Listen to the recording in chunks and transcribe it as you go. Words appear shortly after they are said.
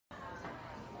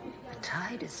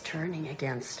tide is turning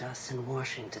against us in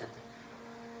Washington.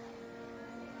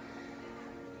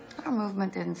 Our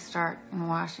movement didn't start in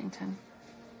Washington.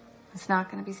 It's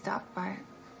not going to be stopped by it.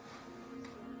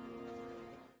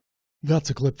 That's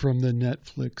a clip from the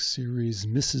Netflix series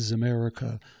Mrs.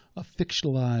 America, a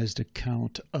fictionalized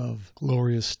account of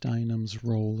Gloria Steinem's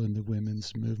role in the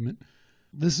women's movement.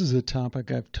 This is a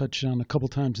topic I've touched on a couple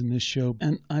times in this show,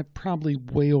 and I probably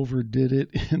way overdid it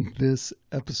in this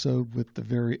episode with the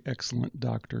very excellent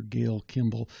Dr. Gayle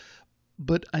Kimball.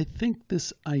 But I think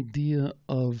this idea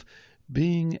of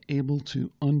being able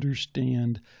to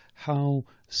understand how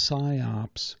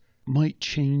psyops might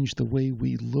change the way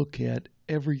we look at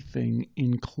everything,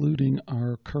 including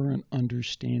our current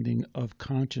understanding of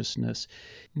consciousness,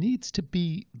 needs to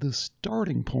be the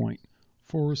starting point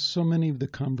for so many of the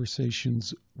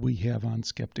conversations we have on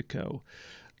Skeptiko.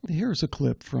 Here's a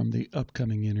clip from the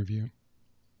upcoming interview.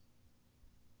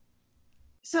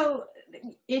 So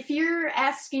if you're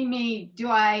asking me, do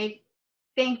I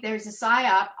think there's a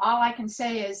psyop, all I can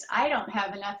say is I don't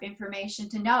have enough information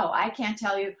to know. I can't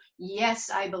tell you, yes,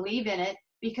 I believe in it,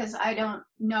 because I don't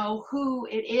know who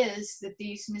it is that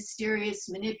these mysterious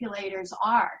manipulators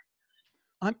are.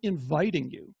 I'm inviting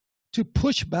you to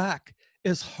push back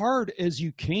as hard as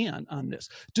you can on this.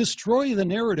 Destroy the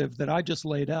narrative that I just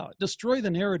laid out. Destroy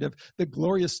the narrative that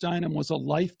Gloria Steinem was a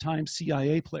lifetime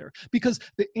CIA player. Because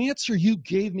the answer you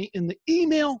gave me in the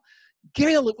email,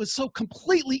 Gayle, it was so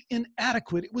completely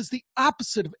inadequate. It was the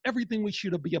opposite of everything we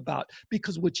should be about.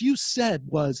 Because what you said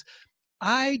was,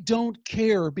 I don't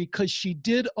care because she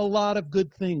did a lot of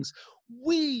good things.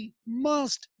 We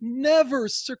must never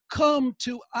succumb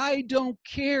to I don't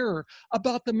care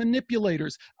about the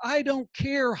manipulators. I don't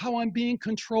care how I'm being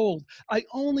controlled. I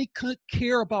only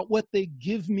care about what they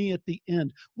give me at the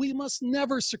end. We must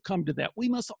never succumb to that. We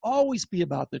must always be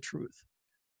about the truth.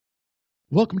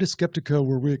 Welcome to Skeptiko,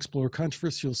 where we explore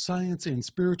controversial science and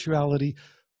spirituality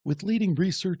with leading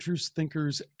researchers,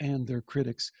 thinkers, and their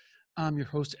critics. I'm your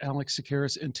host, Alex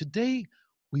Sakaris, and today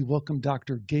we welcome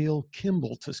Dr. Gayle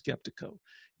Kimball to Skeptiko.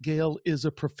 Gayle is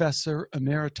a professor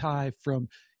emeriti from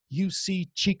UC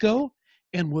Chico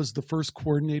and was the first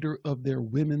coordinator of their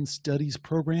Women's Studies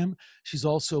program. She's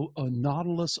also a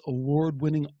Nautilus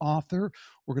Award-winning author.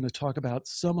 We're going to talk about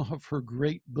some of her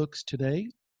great books today.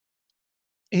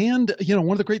 And,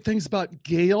 one of the great things about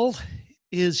Gayle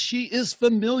is she is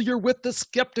familiar with the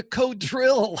Skeptiko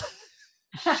drill.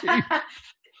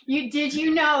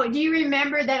 Do you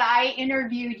remember that I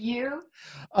interviewed you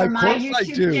for my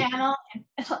YouTube channel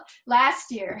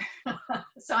last year?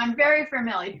 So I'm very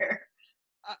familiar.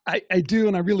 I do,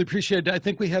 and I really appreciate it. I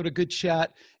think we had a good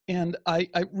chat, and I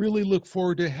really look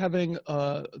forward to having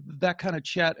that kind of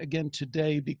chat again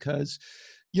today because,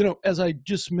 as I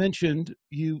just mentioned,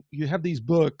 you have these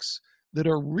books that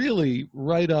are really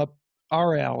right up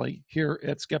our alley here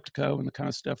at Skeptiko and the kind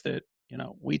of stuff that,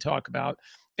 we talk about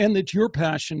and that you're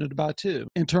passionate about too,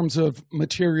 in terms of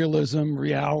materialism,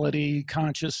 reality,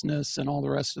 consciousness, and all the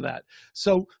rest of that.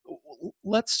 So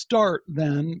let's start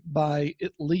then by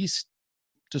at least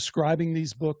describing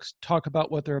these books, talk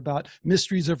about what they're about,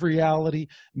 mysteries of reality,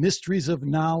 mysteries of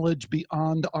knowledge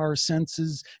beyond our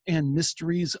senses, and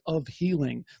mysteries of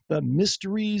healing. The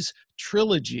Mysteries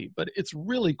Trilogy, but it's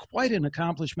really quite an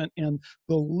accomplishment, and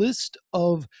the list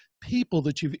of people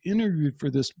that you've interviewed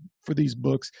for these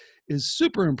books is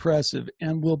super impressive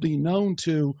and will be known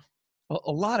to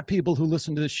a lot of people who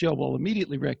listen to this show will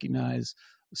immediately recognize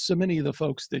so many of the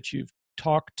folks that you've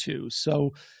talked to.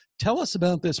 So tell us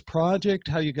about this project,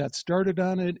 how you got started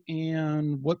on it,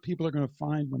 and what people are going to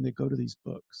find when they go to these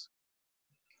books.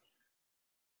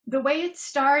 The way it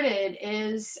started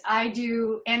is I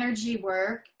do energy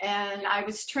work, and I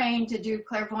was trained to do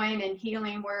clairvoyant and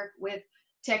healing work with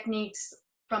techniques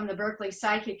from the Berkeley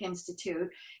Psychic Institute.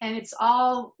 And it's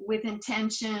all with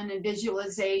intention and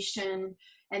visualization,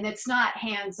 and it's not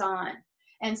hands-on.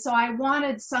 And so I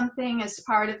wanted something as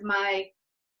part of my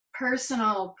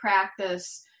personal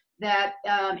practice that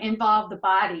involved the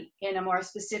body in a more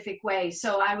specific way.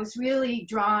 So I was really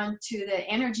drawn to the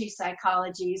energy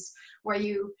psychologies where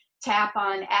you tap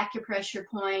on acupressure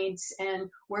points and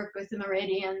work with the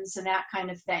meridians and that kind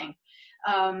of thing.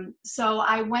 So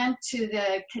I went to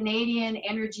the Canadian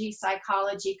Energy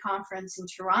Psychology Conference in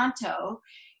Toronto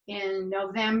in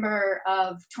November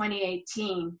of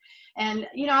 2018. And,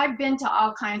 I've been to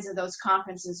all kinds of those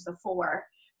conferences before,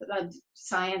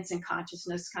 science and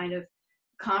consciousness kind of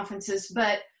conferences,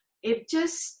 but it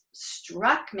just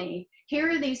struck me.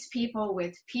 Here are these people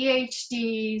with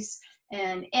PhDs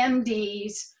and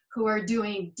MDs who are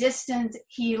doing distant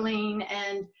healing,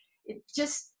 and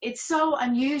it's so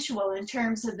unusual in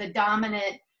terms of the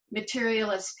dominant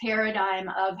materialist paradigm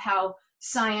of how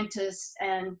scientists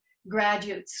and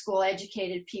graduate school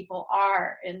educated people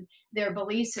are and their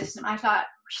belief system, I thought,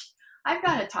 I've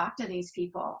got to talk to these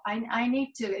people. I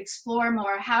need to explore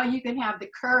more how you can have the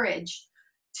courage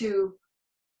to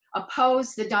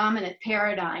oppose the dominant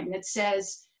paradigm that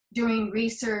says doing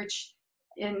research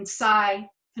in psi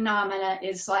phenomena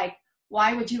is like,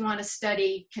 why would you want to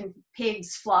study can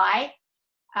pigs fly?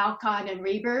 Alcott and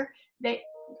Reber,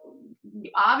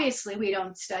 obviously we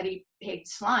don't study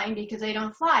pigs flying because they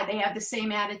don't fly. They have the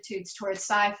same attitudes towards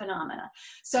psi phenomena.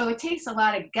 So it takes a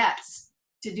lot of guts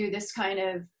to do this kind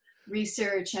of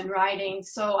research and writing.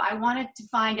 So I wanted to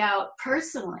find out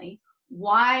personally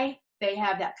why they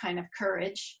have that kind of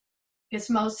courage, because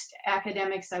most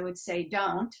academics, I would say,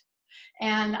 don't.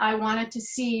 And I wanted to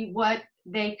see what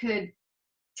they could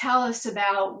tell us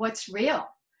about what's real.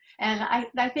 And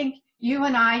I think you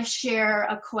and I share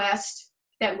a quest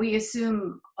that we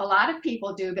assume a lot of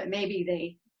people do, but maybe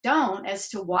they don't, as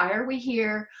to why are we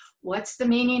here? What's the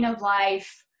meaning of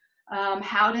life?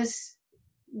 How does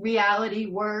reality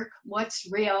work? What's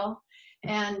real?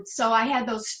 And so I had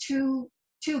those two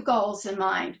goals in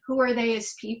mind. Who are they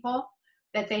as people,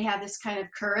 that they have this kind of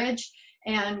courage?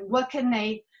 And what can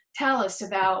they tell us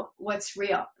about what's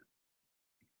real?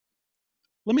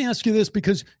 Let me ask you this,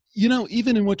 because, you know,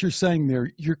 even in what you're saying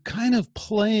there, you're kind of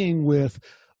playing with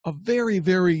a very,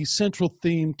 very central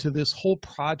theme to this whole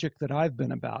project that I've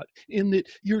been about, in that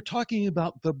you're talking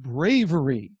about the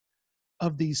bravery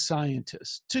of these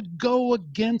scientists to go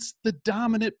against the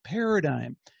dominant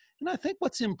paradigm. And I think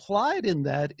what's implied in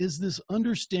that is this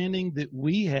understanding that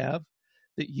we have,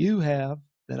 that you have,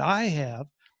 that I have.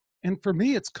 And for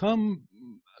me, it's come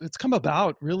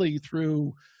about really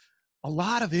through a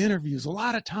lot of interviews, a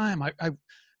lot of time. I've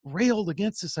railed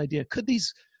against this idea. Could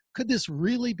this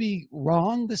really be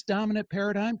wrong, this dominant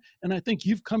paradigm? And I think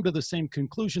you've come to the same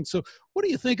conclusion. So what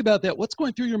do you think about that? What's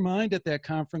going through your mind at that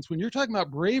conference? When you're talking about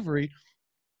bravery,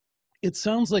 it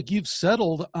sounds like you've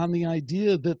settled on the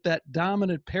idea that that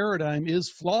dominant paradigm is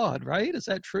flawed, right? Is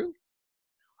that true?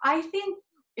 I think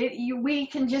we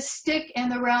can just stick in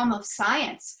the realm of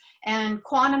science. And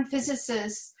quantum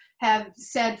physicists have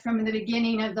said from the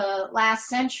beginning of the last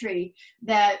century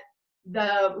that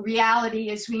the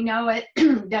reality as we know it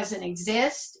doesn't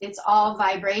exist. It's all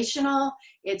vibrational.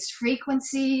 It's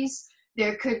frequencies.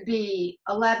 There could be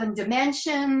 11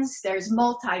 dimensions. There's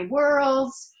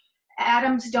multi-worlds.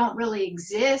 Atoms don't really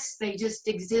exist. They just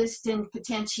exist in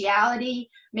potentiality,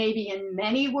 maybe in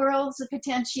many worlds of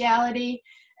potentiality.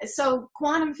 So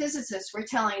quantum physicists were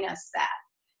telling us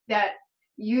that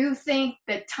you think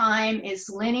that time is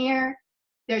linear.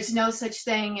 There's no such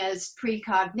thing as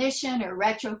precognition or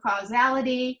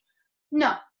retrocausality.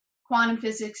 No, quantum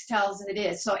physics tells it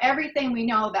is. So everything we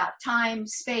know about time,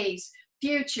 space,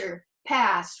 future,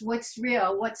 past, what's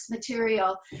real, what's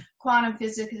material, quantum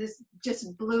physics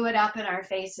just blew it up in our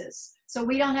faces. So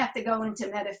we don't have to go into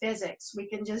metaphysics. We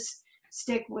can just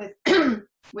stick with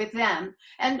with them.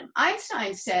 And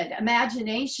Einstein said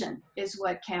imagination is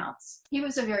what counts. He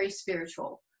was a very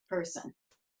spiritual person.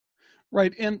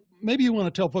 Right. And maybe you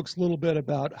want to tell folks a little bit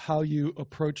about how you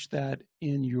approach that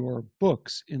in your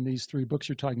books, in these 3 books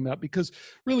you're talking about, because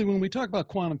really when we talk about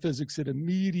quantum physics, it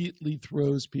immediately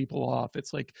throws people off.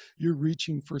 It's like you're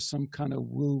reaching for some kind of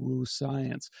woo-woo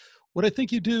science. What I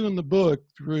think you do in the book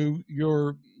through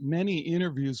your many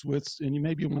interviews with, and you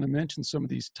maybe want to mention some of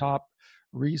these top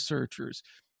researchers,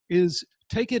 is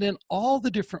take it in all the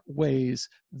different ways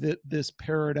that this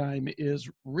paradigm is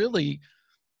really,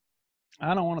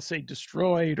 I don't want to say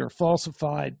destroyed or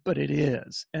falsified, but it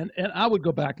is. And I would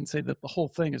go back and say that the whole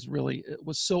thing is really, it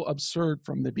was so absurd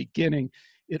from the beginning.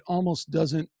 It almost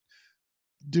doesn't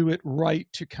do it right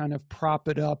to kind of prop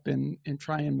it up and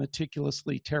try and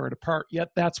meticulously tear it apart. Yet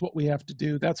that's what we have to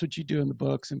do. That's what you do in the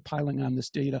books and piling on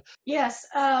this data. Yes,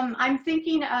 I'm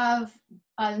thinking of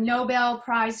a Nobel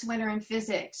Prize winner in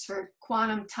physics for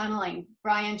quantum tunneling,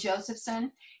 Brian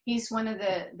Josephson. He's one of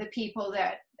the people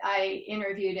that I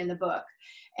interviewed in the book.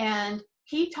 And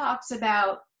he talks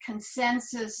about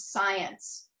consensus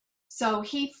science. So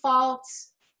he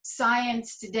faults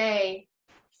science today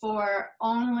for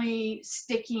only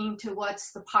sticking to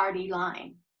what's the party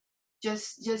line.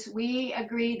 Just we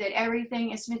agree that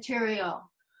everything is material.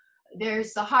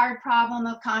 There's the hard problem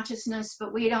of consciousness,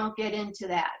 but we don't get into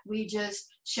that. We just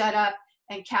shut up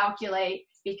and calculate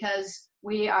because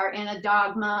we are in a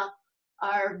dogma.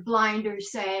 Our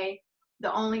blinders say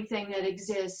the only thing that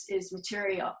exists is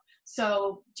material.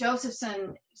 So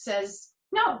Josephson says,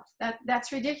 no,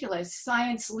 that's ridiculous.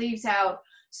 Science leaves out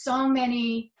so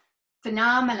many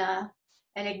phenomena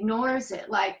and ignores it,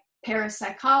 like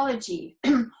parapsychology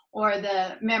or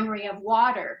the memory of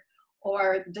water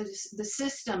or the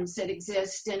systems that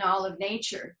exist in all of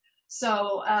nature.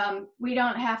 So we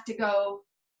don't have to go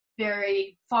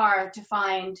very far to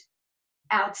find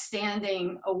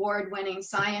outstanding award-winning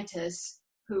scientists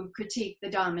who critique the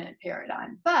dominant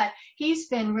paradigm. But he's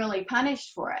been really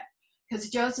punished for it, because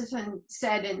Josephine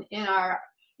said in our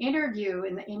interview,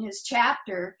 in his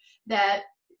chapter, that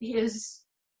his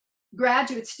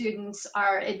graduate students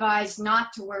are advised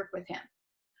not to work with him.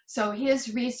 So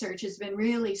his research has been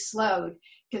really slowed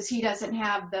because he doesn't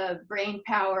have the brain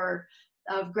power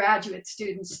of graduate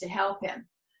students to help him.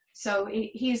 So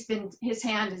his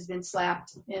hand has been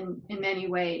slapped in many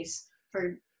ways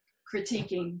for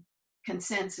critiquing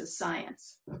consensus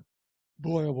science.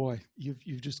 Boy, oh boy,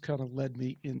 you've just kind of led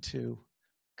me into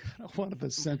kind of one of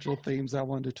the central themes I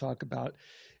wanted to talk about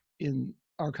in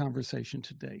our conversation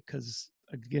today. Because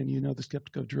again, you know the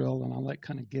Skeptiko drill, and I like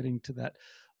kind of getting to that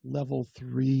level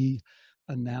 3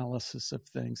 analysis of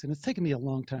things. And it's taken me a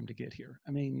long time to get here.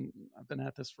 I mean, I've been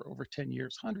at this for over 10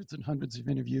 years, hundreds and hundreds of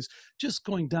interviews, just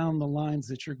going down the lines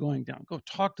that you're going down. Go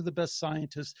talk to the best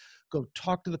scientists, go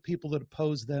talk to the people that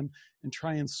oppose them, and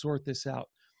try and sort this out.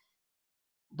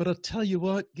 But I'll tell you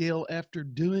what, Gayle, after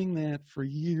doing that for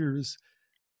years,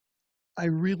 I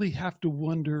really have to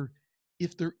wonder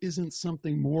if there isn't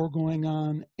something more going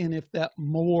on, and if that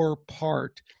more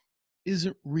part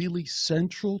isn't really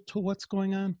central to what's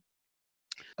going on.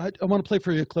 I want to play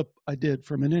for you a clip I did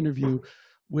from an interview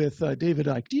with David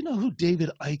Icke. Do you know who David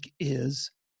Icke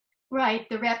is? Right,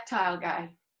 the reptile guy.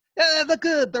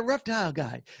 The reptile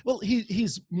guy. Well,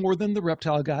 he's more than the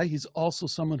reptile guy. He's also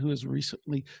someone who is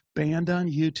recently banned on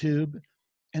YouTube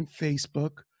and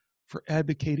Facebook for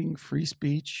advocating free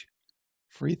speech,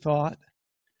 free thought,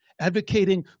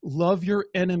 advocating love your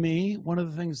enemy. One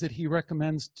of the things that he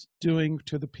recommends doing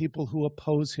to the people who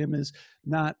oppose him is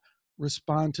not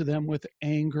respond to them with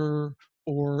anger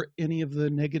or any of the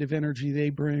negative energy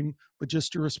they bring, but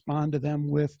just to respond to them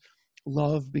with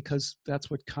love, because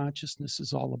that's what consciousness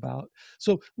is all about.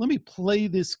 So let me play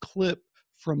this clip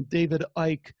from David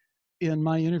Icke in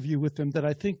my interview with him that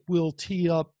I think will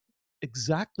tee up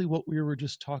exactly what we were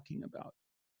just talking about.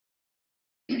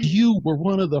 You were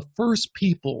one of the first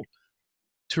people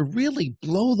to really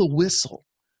blow the whistle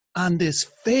on this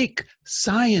fake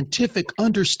scientific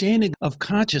understanding of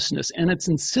consciousness and its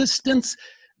insistence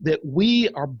that we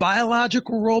are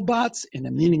biological robots in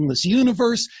a meaningless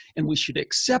universe and we should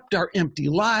accept our empty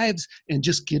lives and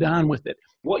just get on with it.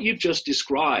 What you've just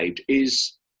described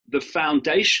is the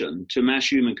foundation to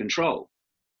mass human control,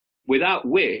 without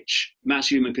which mass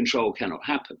human control cannot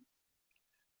happen.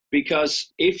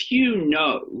 Because if you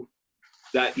know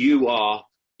that you are,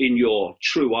 in your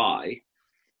true I,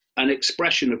 an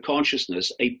expression of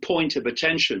consciousness, a point of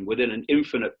attention within an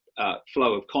infinite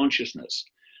flow of consciousness,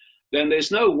 then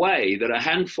there's no way that a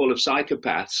handful of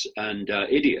psychopaths and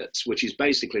idiots, which is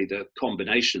basically the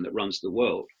combination that runs the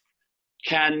world,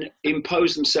 can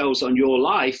impose themselves on your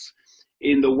life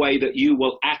in the way that you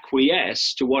will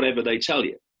acquiesce to whatever they tell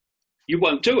you. You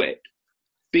won't do it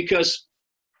because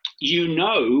you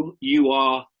know you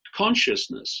are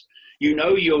consciousness. You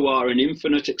know you are an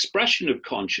infinite expression of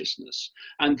consciousness,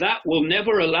 and that will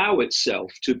never allow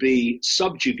itself to be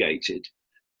subjugated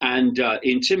and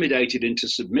intimidated into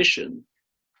submission.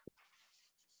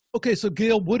 Okay, so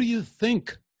Gayle, what do you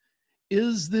think?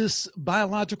 Is this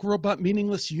biological robot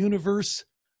meaningless universe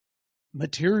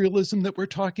materialism that we're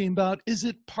talking about, is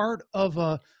it part of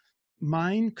a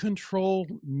mind control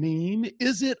meme?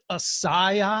 Is it a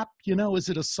psyop? Is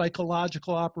it a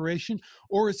psychological operation?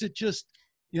 Or is it just,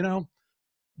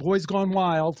 boys gone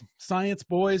wild, science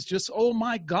boys just, oh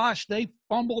my gosh, they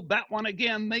fumbled that one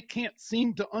again. They can't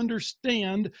seem to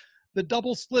understand the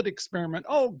double slit experiment.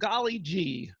 Oh, golly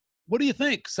gee. What do you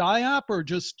think? Psyop or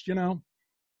just,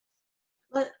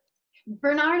 Well,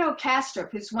 Bernardo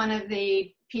Kastrup, who's one of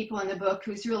the people in the book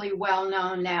who's really well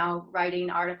known now, writing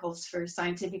articles for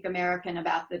Scientific American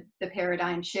about the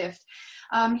paradigm shift.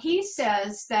 He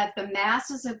says that the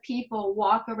masses of people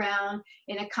walk around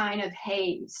in a kind of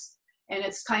haze, and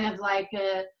it's kind of like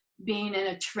being in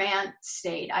a trance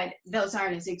state. Those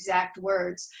aren't his exact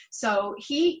words. So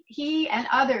he and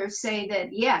others say that,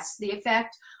 yes, the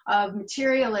effect of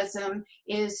materialism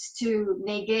is to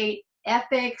negate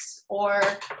ethics or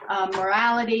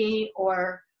morality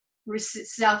or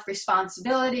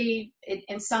self-responsibility.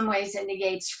 In some ways it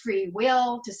negates free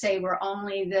will, to say we're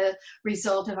only the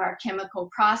result of our chemical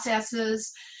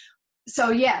processes. So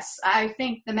yes, I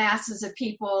think the masses of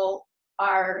people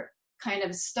are kind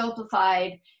of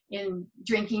stultified in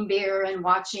drinking beer and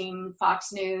watching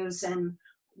Fox News and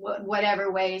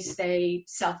whatever ways they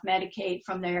self-medicate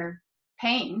from their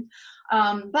pain.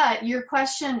 But your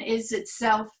question, is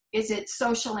it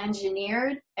social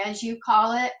engineered, as you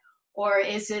call it, or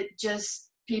is it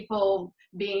just people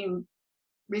being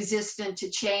resistant to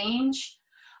change?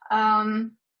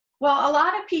 Well, a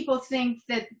lot of people think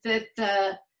that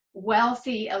the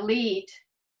wealthy elite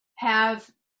have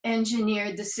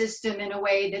engineered the system in a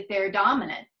way that they're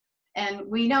dominant. And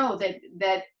we know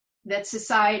that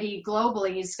society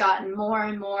globally has gotten more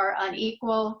and more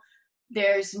unequal.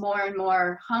 There's more and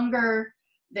more hunger.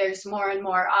 There's more and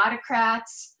more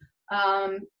autocrats.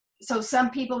 So some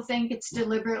people think it's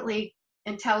deliberately,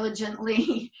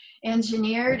 intelligently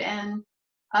engineered, and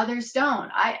others don't.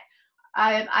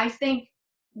 I think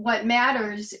what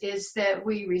matters is that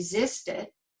we resist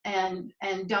it and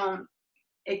don't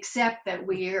accept that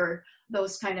we are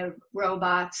those kind of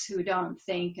robots who don't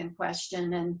think and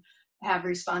question and have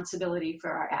responsibility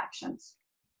for our actions.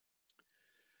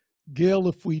 Gayle,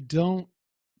 if we don't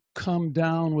come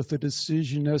down with a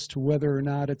decision as to whether or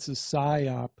not it's a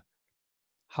psyop,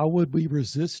 how would we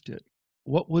resist it?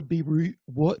 What would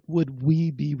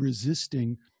we be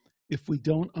resisting if we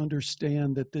don't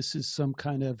understand that this is some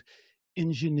kind of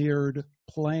engineered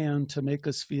plan to make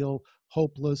us feel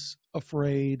hopeless,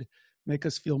 afraid, make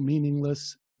us feel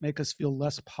meaningless, make us feel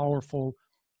less powerful?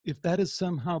 If that is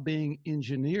somehow being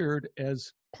engineered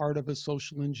as part of a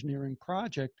social engineering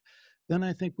project, then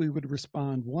I think we would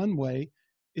respond one way.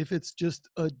 If it's just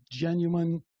a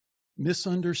genuine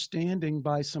misunderstanding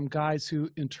by some guys who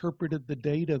interpreted the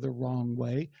data the wrong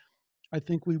way, I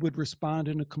think we would respond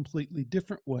in a completely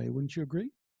different way. Wouldn't you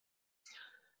agree?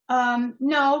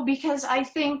 No, because I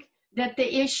think that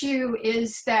the issue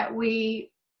is that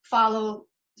we follow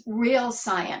real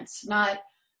science, not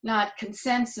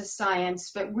consensus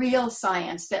science, but real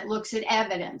science that looks at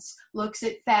evidence, looks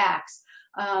at facts,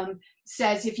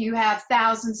 says if you have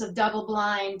thousands of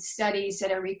double-blind studies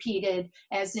that are repeated,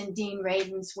 as in Dean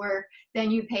Radin's work,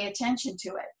 then you pay attention to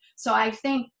it. So I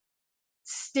think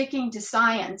sticking to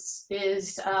science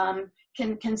is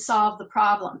can solve the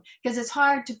problem, because it's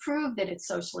hard to prove that it's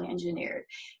socially engineered,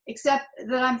 except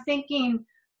that I'm thinking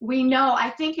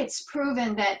I think it's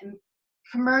proven that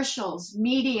commercials,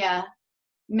 media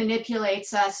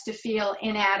manipulates us to feel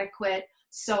inadequate.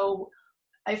 So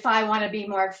if I want to be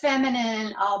more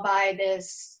feminine, I'll buy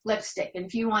this lipstick. And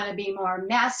if you want to be more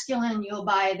masculine, you'll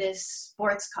buy this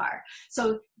sports car.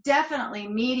 So definitely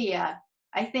media,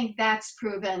 I think that's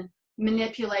proven,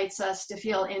 manipulates us to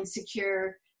feel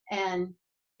insecure and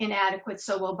inadequate,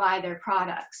 so we'll buy their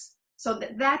products. So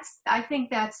I think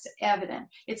that's evident.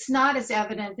 It's not as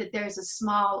evident that there's a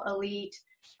small elite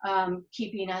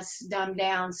keeping us dumbed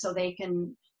down so they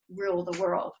can rule the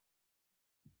world.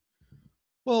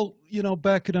 Well,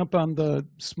 backing up on the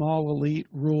small elite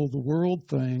rule the world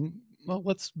thing, well,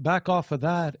 let's back off of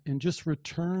that and just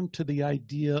return to the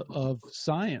idea of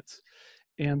science.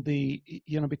 And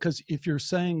because if you're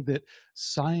saying that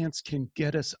science can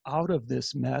get us out of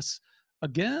this mess,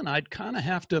 again, I'd kind of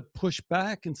have to push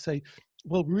back and say,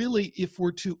 well, really, if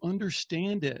we're to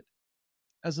understand it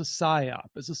as a psyop,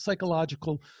 as a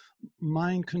psychological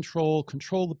mind control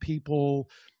the people,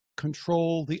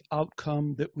 control the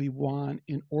outcome that we want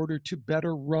in order to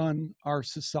better run our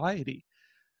society,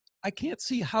 I can't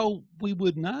see how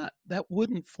that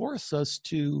wouldn't force us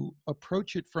to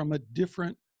approach it from a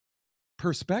different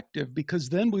perspective, because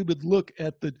then we would look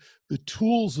at the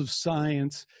tools of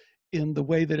science in the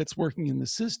way that it's working in the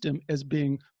system as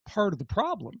being part of the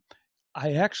problem.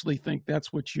 I actually think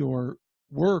that's what your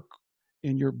work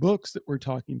in your books that we're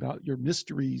talking about, your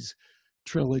Mysteries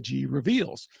trilogy,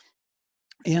 reveals.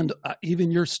 And even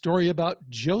your story about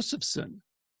Josephson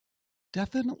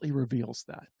definitely reveals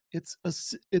that.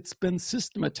 It's been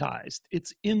systematized.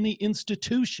 It's in the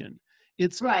institution.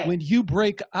 It's right. When you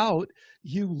break out,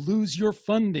 you lose your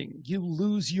funding, you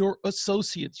lose your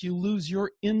associates, you lose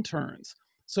your interns.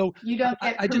 So you don't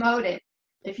get promoted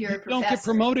if you're a professor. You don't get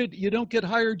promoted, you don't get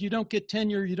hired, you don't get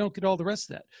tenure, you don't get all the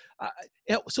rest of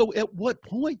that. So at what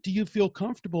point do you feel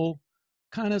comfortable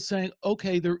kind of saying,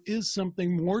 okay, there is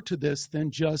something more to this than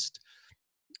just,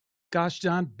 gosh,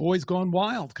 John, boys gone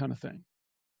wild kind of thing?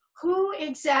 Who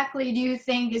exactly do you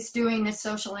think is doing the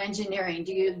social engineering?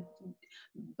 Do you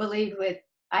believe with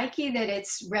Ike that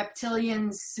it's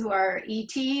reptilians who are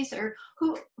ETs, or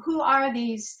who are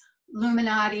these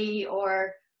Illuminati,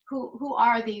 or who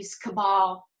are these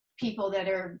cabal people that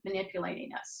are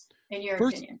manipulating us, in your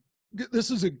opinion?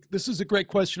 This is a great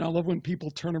question. I love when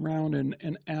people turn around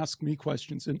and ask me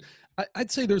questions. And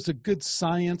I'd say there's a good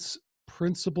science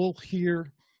principle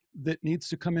here that needs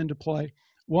to come into play.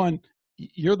 One,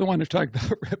 you're the one who talked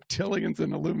about reptilians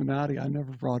and Illuminati. I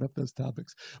never brought up those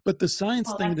topics. But the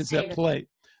science thing that is at play,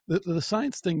 the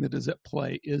science thing that is at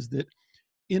play is that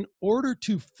in order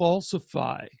to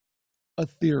falsify a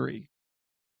theory,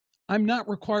 I'm not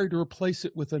required to replace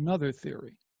it with another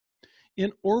theory.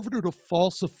 In order to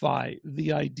falsify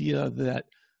the idea that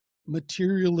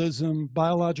materialism,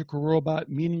 biological robot,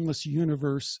 meaningless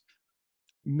universe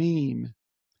meme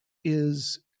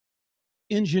is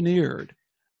engineered,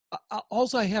 all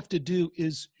I have to do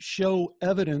is show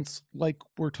evidence like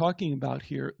we're talking about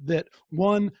here that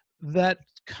one, that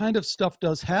kind of stuff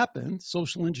does happen.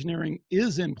 Social engineering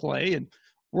is in play, and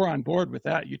we're on board with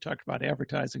that. You talked about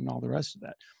advertising and all the rest of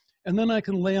that. And then I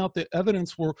can lay out the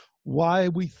evidence for why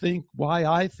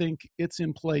I think it's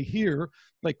in play here,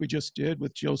 like we just did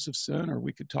with Josephson, or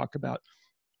we could talk about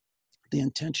the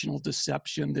intentional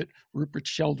deception that Rupert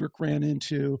Sheldrake ran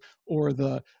into, or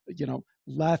the,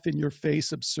 laugh in your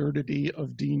face absurdity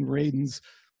of Dean Radin's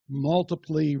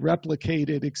multiply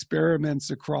replicated experiments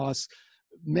across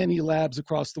many labs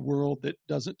across the world that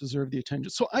doesn't deserve the attention.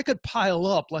 So I could pile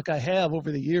up, like I have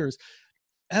over the years,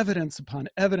 evidence upon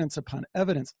evidence upon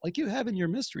evidence, like you have in your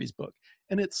mysteries book.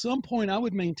 And at some point I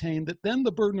would maintain that then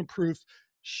the burden of proof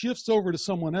shifts over to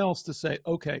someone else to say,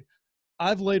 okay,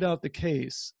 I've laid out the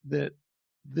case that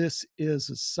this is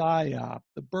a psyop.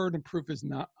 The burden of proof is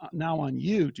not now on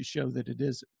you to show that it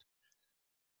isn't.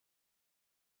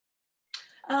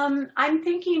 I'm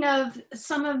thinking of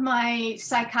some of my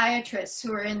psychiatrists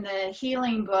who are in the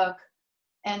healing book,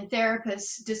 and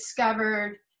therapists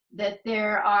discovered that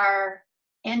there are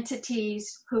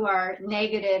entities who are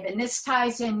negative, and this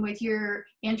ties in with your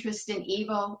interest in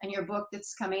evil and your book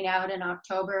that's coming out in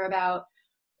October about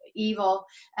evil.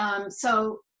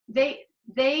 So they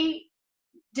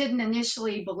didn't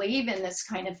initially believe in this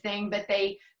kind of thing, but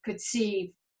they could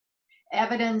see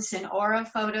evidence in aura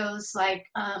photos like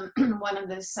one of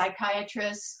the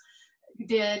psychiatrists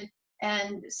did.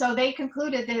 And so they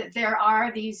concluded that there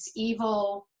are these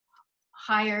evil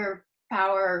higher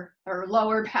power or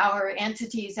lower power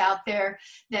entities out there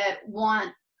that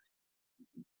want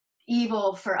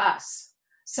evil for us.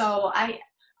 So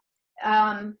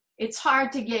it's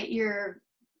hard to get your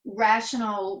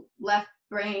rational left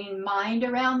brain mind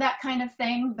around that kind of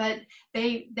thing, but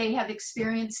they have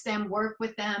experienced them, work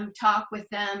with them, talk with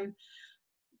them.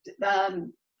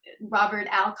 Robert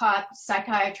Alcott,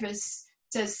 psychiatrist,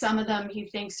 says some of them he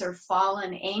thinks are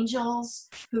fallen angels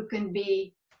who can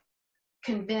be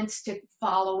convinced to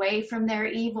fall away from their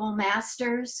evil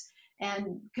masters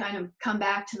and kind of come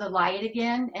back to the light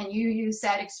again. And you use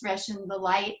that expression, the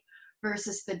light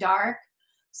versus the dark.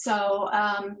 So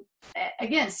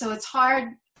again, so it's hard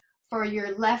for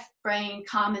your left brain,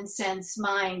 common sense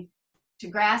mind to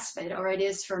grasp it, or it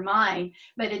is for mine,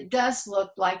 but it does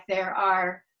look like there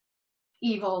are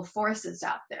evil forces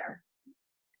out there.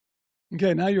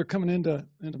 Okay, now you're coming into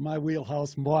my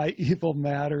wheelhouse, why evil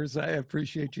matters. I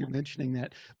appreciate you mentioning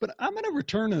that. But I'm going to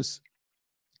return us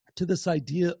to this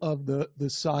idea of the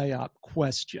psyop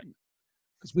question,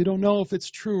 because we don't know if it's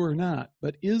true or not,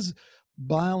 but is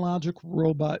biological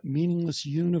robot meaningless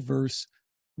universe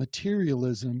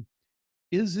materialism,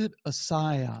 is it a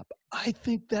psyop? I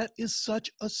think that is such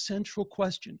a central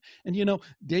question. And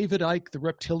David Icke, the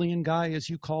reptilian guy, as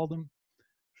you called him,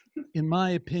 in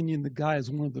my opinion, the guy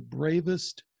is one of the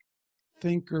bravest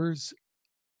thinkers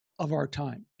of our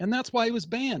time. And that's why he was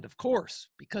banned, of course,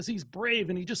 because he's brave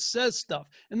and he just says stuff.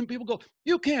 And then people go,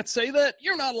 you can't say that.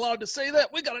 You're not allowed to say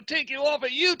that. We got to take you off of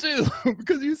YouTube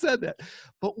because you said that.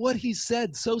 But what he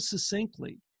said so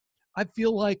succinctly, I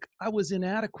feel like I was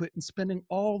inadequate in spending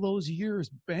all those years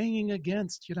banging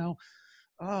against,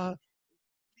 all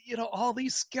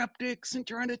these skeptics and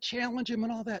trying to challenge him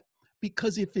and all that.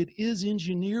 Because if it is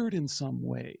engineered in some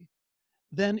way,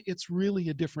 then it's really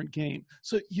a different game.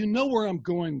 So you know where I'm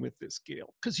going with this,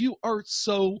 Gayle, because you are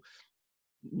so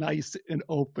nice and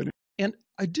open. And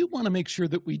I do want to make sure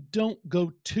that we don't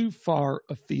go too far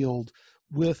afield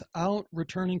without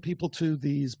returning people to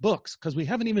these books, because we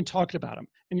haven't even talked about them.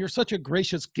 And you're such a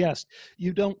gracious guest.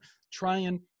 You don't try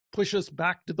and push us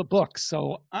back to the books.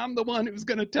 So I'm the one who's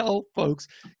going to tell folks,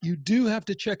 you do have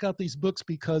to check out these books,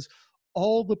 because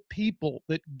all the people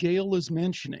that Gayle is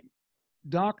mentioning,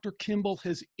 Dr. Kimball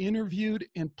has interviewed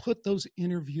and put those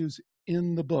interviews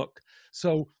in the book.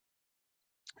 So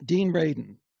Dean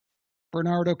Radin,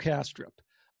 Bernardo Kastrup,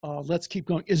 let's keep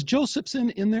going. Is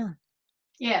Josephson in there?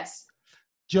 Yes.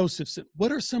 Josephson.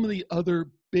 What are some of the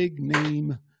other big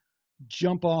name,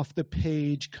 jump off the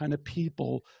page kind of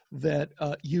people that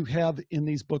you have in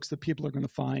these books that people are going to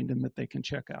find and that they can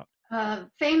check out?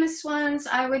 Famous ones,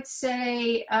 I would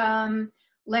say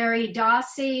Larry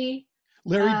Dossey.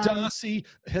 Larry Dossey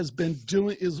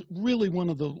is really one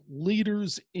of the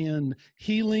leaders in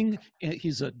healing.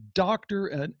 He's a doctor,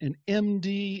 an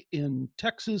MD in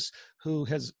Texas who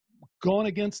has gone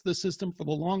against the system for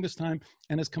the longest time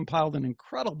and has compiled an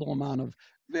incredible amount of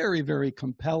very, very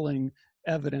compelling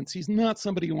evidence. He's not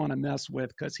somebody you want to mess with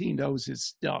because he knows his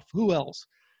stuff. Who else?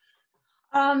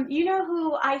 You know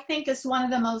who I think is one of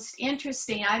the most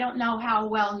interesting? I don't know how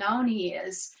well known he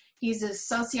is. He's a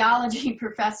sociology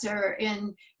professor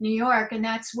in New York, and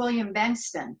that's William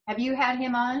Bengston. Have you had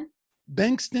him on?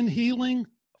 Bengston healing?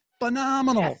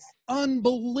 Phenomenal. Yes.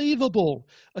 Unbelievable.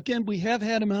 Again, we have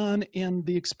had him on, and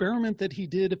the experiment that he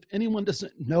did, if anyone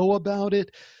doesn't know about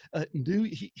it,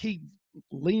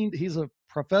 he's a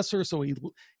professor, so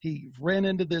he ran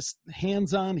into this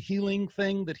hands-on healing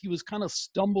thing that he was kind of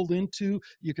stumbled into.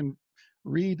 You can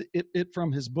read it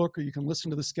from his book, or you can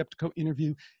listen to the Skeptiko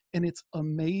interview, and it's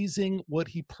amazing what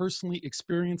he personally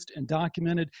experienced and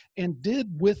documented and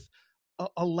did with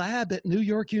a lab at New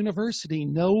York University.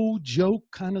 No joke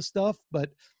kind of stuff, but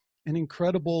an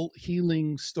incredible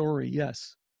healing story.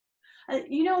 Yes.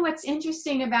 You know what's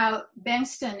interesting about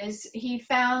Bengston is he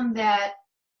found that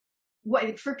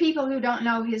for people who don't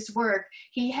know his work,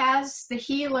 he has the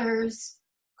healers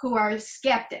who are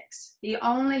skeptics. He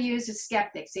only uses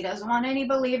skeptics. He doesn't want any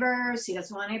believers. He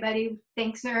doesn't want anybody who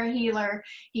thinks they're a healer.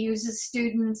 He uses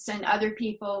students and other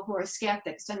people who are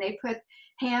skeptics. And they put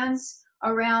hands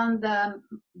around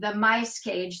the mice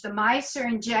cage. The mice are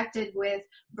injected with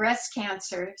breast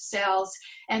cancer cells,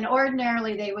 and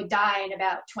ordinarily they would die in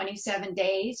about 27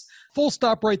 days. Full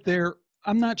stop right there.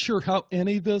 I'm not sure how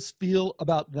any of us feel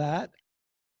about that,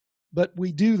 but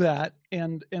we do that,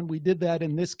 and we did that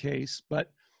in this case.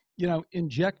 But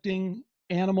injecting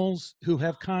animals who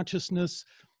have consciousness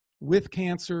with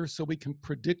cancer so we can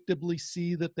predictably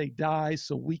see that they die,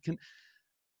 so we can.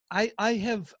 I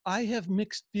have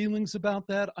mixed feelings about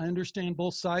that. I understand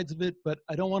both sides of it, but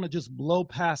I don't want to just blow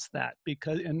past that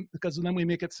because then we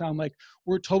make it sound like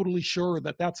we're totally sure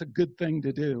that that's a good thing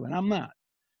to do, and I'm not.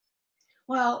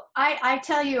 Well, I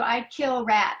tell you, I kill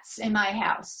rats in my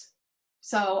house.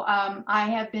 So I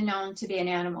have been known to be an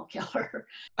animal killer.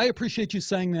 I appreciate you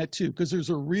saying that too, because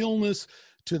there's a realness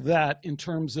to that in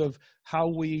terms of how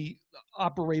we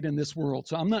operate in this world.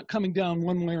 So I'm not coming down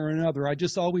one way or another. I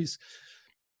just always,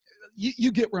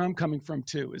 you get where I'm coming from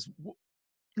too, is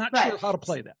not sure how to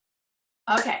play that.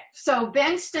 Okay. So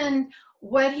Bengston,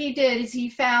 what he did is he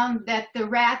found that the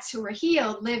rats who were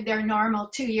healed lived their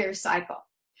normal 2-year cycle.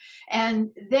 And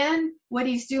then what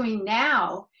he's doing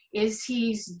now is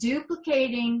he's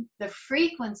duplicating the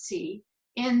frequency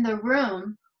in the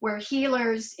room where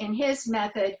healers in his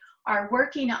method are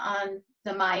working on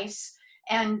the mice.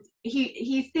 And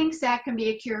he thinks that can be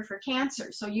a cure for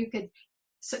cancer. So you could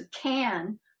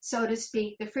so to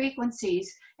speak, the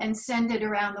frequencies and send it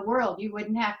around the world. You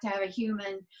wouldn't have to have a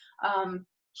human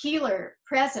healer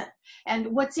present. And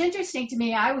what's interesting to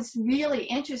me, I was really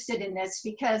interested in this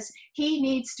because he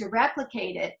needs to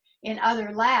replicate it in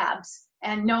other labs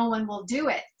and no one will do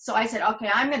it. So I said, okay,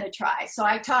 I'm going to try. So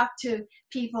I talked to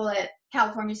people at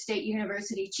California State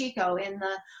University, Chico, in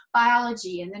the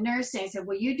biology and the nursing. I said,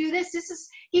 will you do this?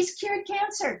 He's cured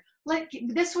cancer. Like,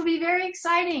 this would be very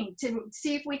exciting to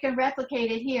see if we can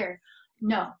replicate it here.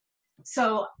 No.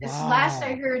 So last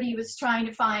I heard, he was trying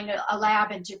to find a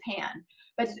lab in Japan.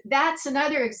 But that's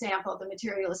another example of the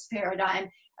materialist paradigm,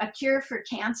 a cure for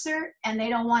cancer, and they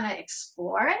don't want to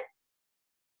explore it.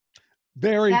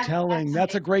 Very telling.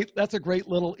 That's a great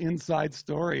little inside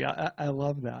story. I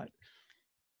love that.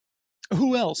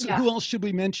 Who else? Yeah. Who else should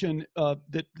we mention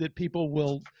that people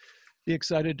will be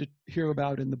excited to hear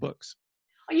about in the books?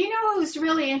 You know who's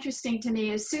really interesting to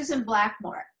me is Susan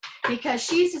Blackmore, because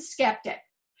she's a skeptic.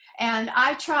 And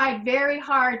I tried very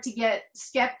hard to get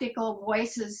skeptical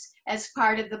voices as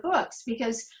part of the books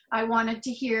because I wanted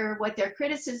to hear what their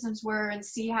criticisms were and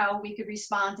see how we could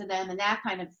respond to them and that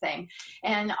kind of thing.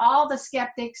 And all the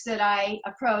skeptics that I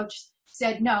approached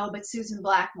said no, but Susan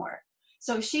Blackmore.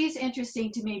 So she's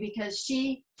interesting to me because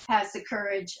she has the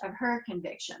courage of her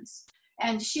convictions.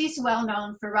 And she's well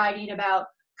known for writing about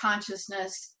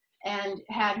consciousness and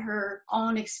had her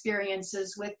own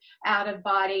experiences with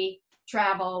out-of-body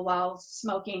travel while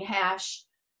smoking hash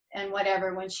and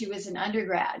whatever when she was an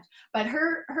undergrad. But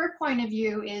her point of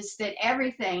view is that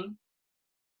everything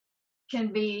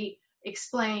can be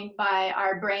explained by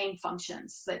our brain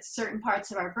functions, that certain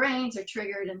parts of our brains are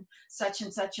triggered in such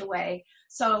and such a way.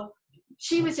 So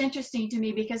she was interesting to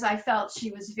me because I felt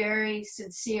she was very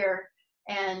sincere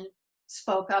and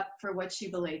spoke up for what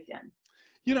she believed in.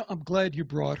 You know, I'm glad you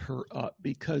brought her up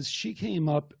because she came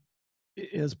up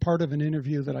as part of an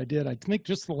interview that I did. I think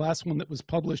just the last one that was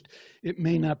published. It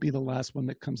may not be the last one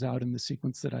that comes out in the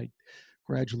sequence that I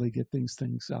gradually get things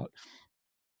out.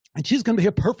 And she's going to be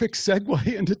a perfect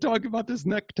segue into talking about this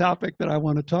next topic that I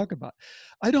want to talk about.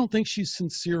 I don't think she's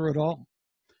sincere at all.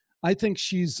 I think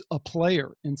she's a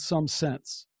player in some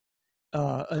sense,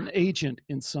 an agent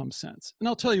in some sense. And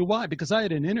I'll tell you why, because I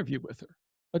had an interview with her,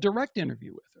 a direct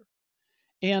interview with her.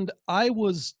 And I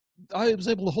was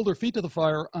able to hold her feet to the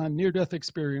fire on near-death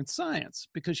experience science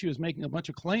because she was making a bunch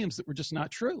of claims that were just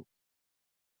not true.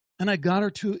 And I got her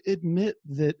to admit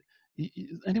that,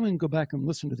 anyone can go back and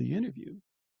listen to the interview,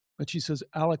 but she says,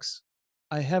 Alex,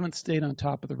 I haven't stayed on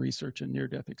top of the research in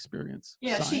near-death experience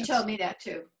science. She told me that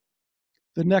too.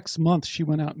 The next month, she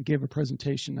went out and gave a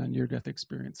presentation on near-death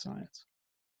experience science.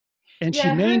 And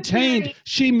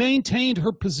she maintained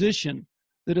her position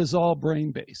that is all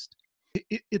brain-based.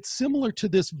 It's similar to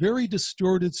this very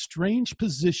distorted, strange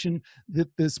position that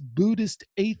this Buddhist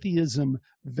atheism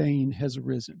vein has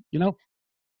arisen. You know,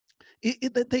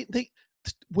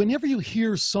 whenever you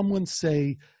hear someone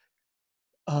say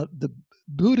the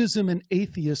Buddhism and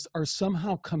atheists are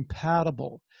somehow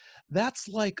compatible, that's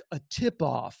like a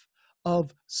tip-off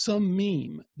of some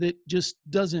meme that just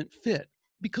doesn't fit.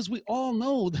 Because we all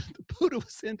know that the Buddha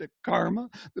was into karma,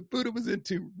 the Buddha was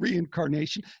into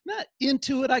reincarnation. Not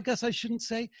into it, I guess I shouldn't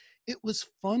say. It was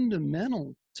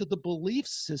fundamental to the belief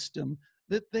system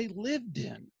that they lived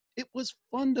in. It was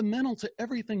fundamental to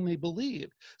everything they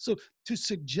believed. So to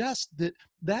suggest that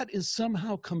that is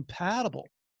somehow compatible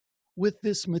with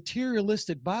this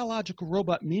materialistic, biological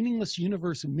robot, meaningless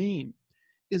universe meme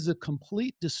is a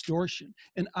complete distortion.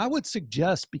 And I would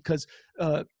suggest, because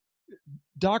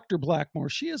Dr. Blackmore,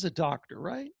 she is a doctor,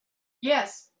 right?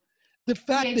 Yes. The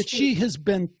fact that she has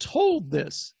been told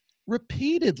this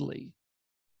repeatedly,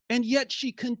 and yet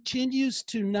she continues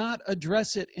to not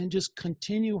address it and just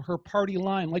continue her party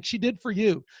line like she did for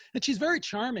you. And she's very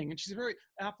charming and she's very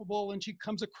affable and she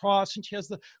comes across and she has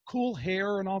the cool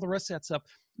hair and all the rest of that stuff.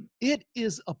 It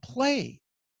is a play.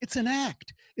 It's an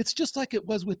act. It's just like it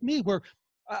was with me, where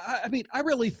I mean, I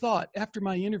really thought after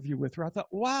my interview with her, I thought,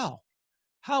 wow,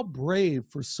 how brave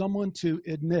for someone to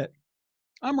admit,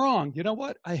 I'm wrong. You know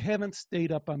what? I haven't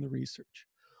stayed up on the research.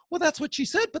 Well, that's what she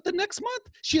said. But the next month,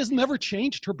 she has never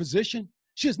changed her position.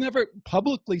 She has never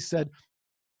publicly said,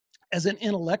 as an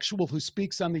intellectual who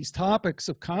speaks on these topics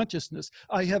of consciousness,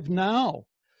 I have now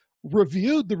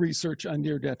reviewed the research on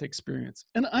near-death experience.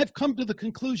 And I've come to the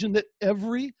conclusion that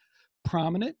every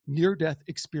prominent near-death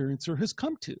experiencer has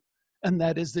come to, and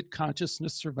that is that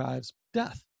consciousness survives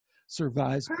death.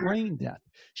 Survives brain death.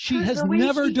 She has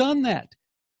never done that.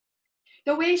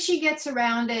 The way she gets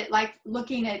around it, like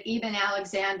looking at even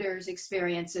Alexander's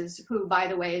experiences, who, by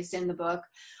the way, is in the book,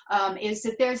 is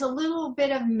that there's a little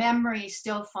bit of memory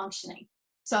still functioning.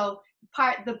 So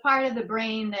the part of the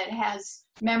brain that has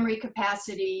memory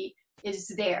capacity is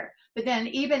there. But then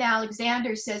even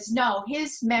Alexander says, no,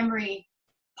 his memory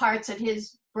parts of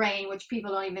his brain, which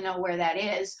people don't even know where that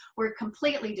is, were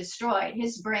completely destroyed.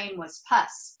 His brain was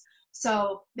pus.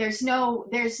 So there's no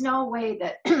way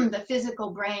that the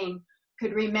physical brain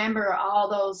could remember all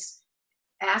those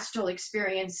astral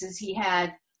experiences he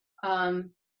had.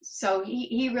 So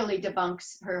he really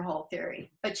debunks her whole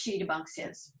theory, but she debunks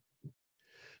his.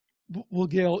 Well,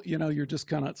 Gayle, you know, you're just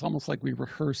kind of, it's almost like we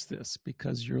rehearsed this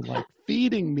because you're like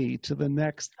feeding me to the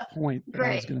next point that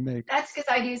I was going to make. That's because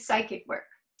I do psychic work.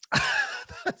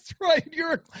 That's right.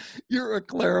 You're a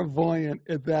clairvoyant,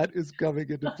 and that is coming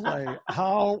into play.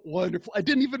 How wonderful. I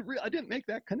didn't make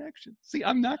that connection. See,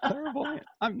 I'm not clairvoyant.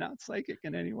 I'm not psychic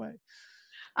in any way.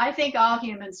 I think all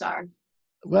humans are.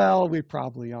 Well, we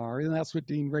probably are. And that's what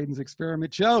Dean Radin's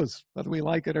experiment shows. Whether we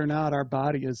like it or not, our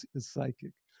body is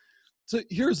psychic. So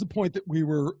here's the point that we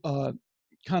were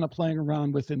kind of playing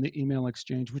around with in the email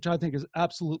exchange, which I think is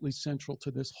absolutely central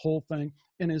to this whole thing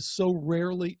and is so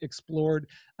rarely explored.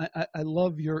 I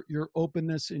love your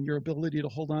openness and your ability to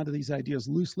hold on to these ideas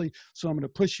loosely. So I'm going to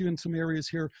push you in some areas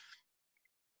here.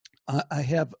 I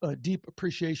have a deep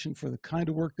appreciation for the kind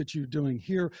of work that you're doing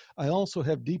here. I also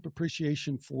have deep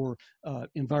appreciation for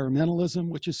environmentalism,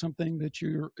 which is something that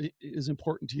is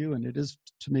important to you, and it is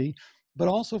to me, but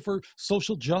also for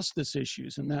social justice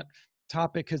issues. And that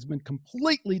topic has been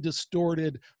completely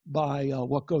distorted by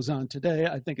what goes on today.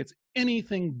 I think it's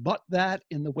anything but that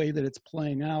in the way that it's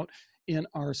playing out in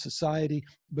our society.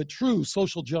 But true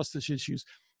social justice issues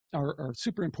are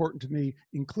super important to me,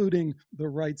 including the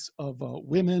rights of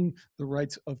women, the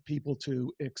rights of people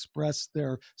to express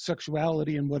their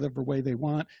sexuality in whatever way they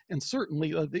want. And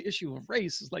certainly the issue of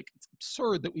race is like, it's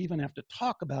absurd that we even have to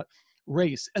talk about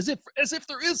race, as if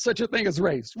there is such a thing as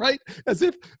race, right? As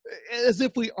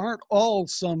if we aren't all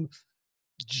some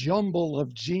jumble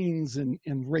of genes and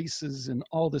races and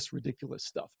all this ridiculous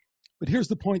stuff. But here's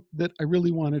the point that I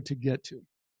really wanted to get to.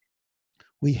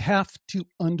 We have to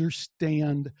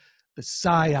understand the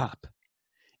psyop.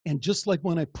 And just like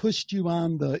when I pushed you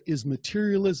on is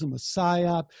materialism a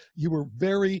psyop, you were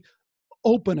very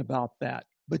open about that,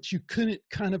 but you couldn't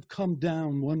kind of come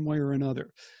down one way or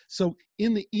another. So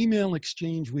in the email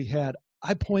exchange we had,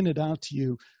 I pointed out to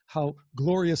you how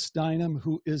Gloria Steinem,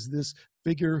 who is this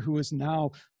figure who has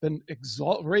now been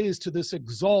raised to this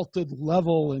exalted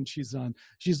level, and she's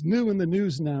new in the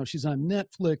news now. She's on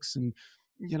Netflix and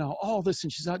all this,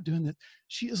 and she's out doing it.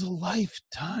 She is a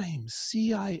lifetime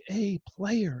CIA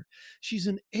player. She's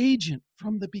an agent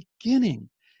from the beginning.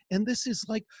 And this is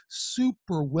like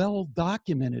super well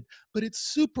documented, but it's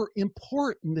super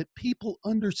important that people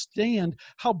understand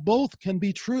how both can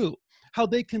be true, how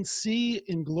they can see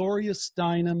in Gloria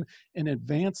Steinem an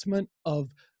advancement of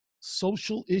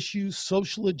social issues,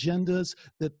 social agendas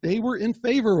that they were in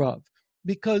favor of.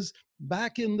 Because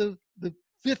back in the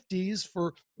 50s,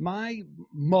 for my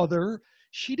mother,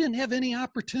 she didn't have any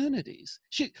opportunities.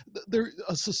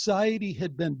 A society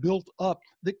had been built up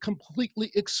that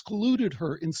completely excluded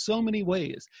her in so many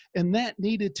ways, and that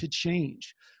needed to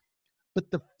change.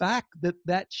 But the fact that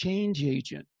that change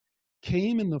agent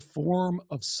came in the form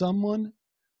of someone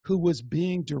who was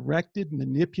being directed,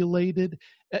 manipulated,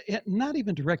 not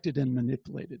even directed and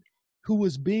manipulated, who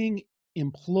was being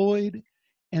employed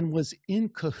and was in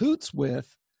cahoots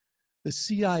with the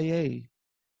CIA,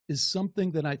 is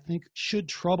something that I think should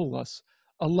trouble us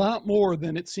a lot more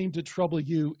than it seemed to trouble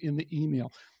you in the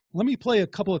email. Let me play a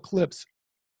couple of clips,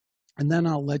 and then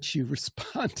I'll let you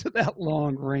respond to that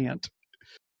long rant.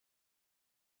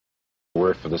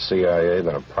 Work for the CIA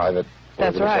than a private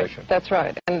organization. That's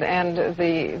right. And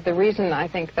the reason I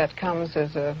think that comes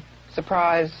as a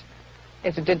surprise,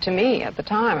 as it did to me at the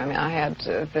time. I mean, I had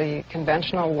the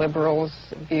conventional liberals'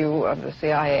 view of the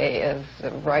CIA as a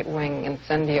right-wing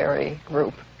incendiary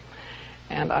group.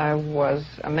 And I was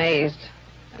amazed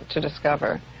to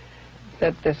discover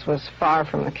that this was far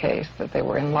from the case, that they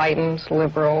were enlightened,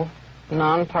 liberal,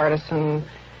 nonpartisan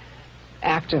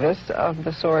activists of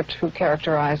the sort who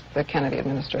characterized the Kennedy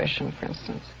administration, for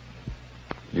instance.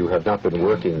 You have not been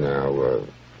working now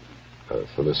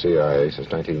for the CIA since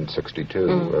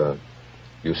 1962.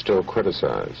 You still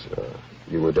criticize.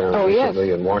 You were down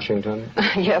recently in Washington?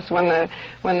 Yes, when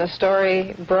the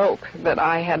story broke that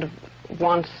I had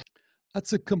once...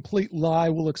 That's a complete lie.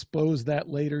 We'll expose that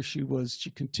later. She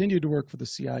continued to work for the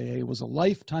CIA, was a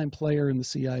lifetime player in the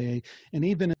CIA, and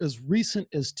even as recent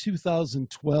as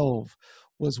 2012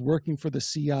 was working for the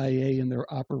CIA in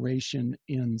their operation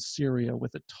in Syria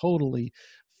with a totally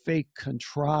fake,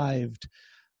 contrived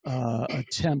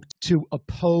attempt to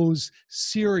oppose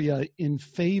Syria in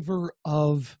favor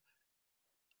of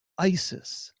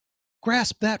ISIS.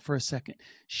 Grasp that for a second.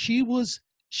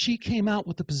 She came out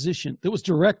with a position that was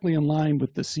directly in line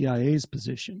with the CIA's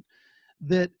position,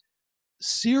 that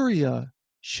Syria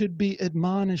should be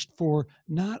admonished for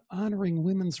not honoring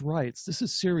women's rights. This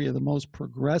is Syria, the most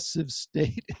progressive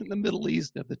state in the Middle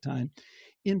East at the time,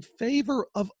 in favor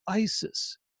of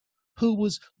ISIS, who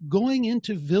was going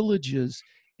into villages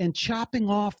and chopping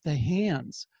off the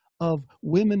hands of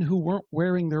women who weren't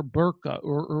wearing their burqa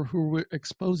or who were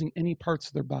exposing any parts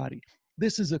of their body.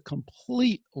 This is a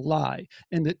complete lie.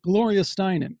 And that Gloria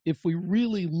Steinem, if we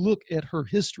really look at her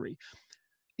history,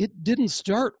 it didn't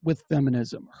start with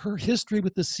feminism. Her history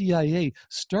with the CIA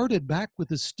started back with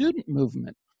the student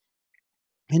movement.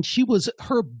 And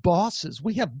her bosses,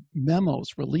 we have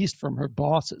memos released from her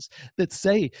bosses that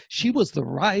say she was the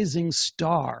rising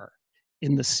star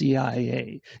in the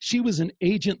CIA. She was an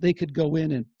agent they could go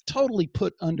in and totally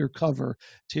put undercover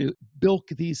to bilk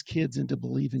these kids into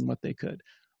believing what they could.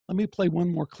 Let me play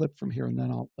one more clip from here, and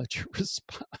then I'll let you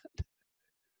respond.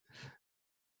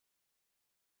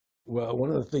 Well, one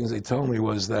of the things they told me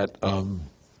was that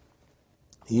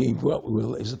he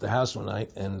was at the house one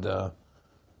night, and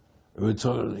we were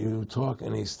talking,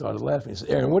 and he started laughing. He said,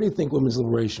 "Aaron, what do you think women's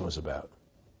liberation was about?"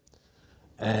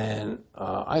 And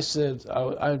I said,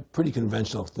 I had pretty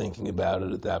conventional thinking about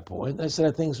it at that point. I said,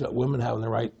 I think it's about women having the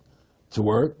right to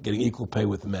work, getting equal pay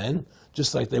with men,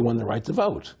 just like they won the right to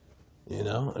vote.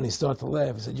 And he started to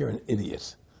laugh. He said, "You're an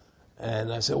idiot."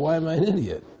 And I said, "Why am I an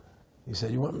idiot?" He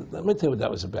said, let me tell you what that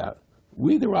was about.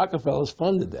 We, the Rockefellers,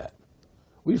 funded that.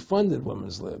 We funded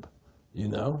Women's Lib,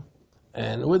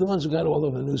 and we're the ones who got all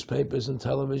over the newspapers and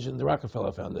television, the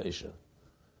Rockefeller Foundation.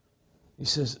 He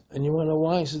says, and you want to know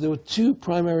why? He says, there were two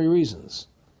primary reasons.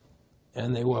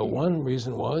 And one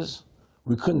reason was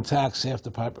we couldn't tax half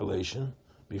the population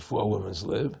before women's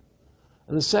lib.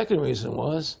 And the second reason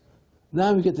was,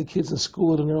 now we get the kids in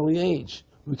school at an early age.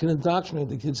 We can indoctrinate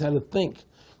the kids how to think.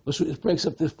 It breaks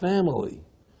up the family.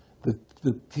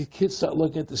 The kids start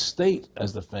looking at the state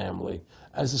as the family,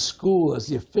 as the school, as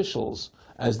the officials,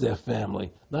 as their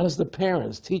family, not as the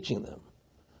parents teaching them.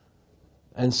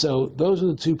 And so those are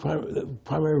the two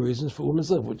primary reasons for women's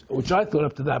lib, which I thought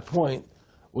up to that point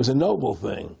was a noble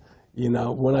thing. You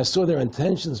know, when I saw their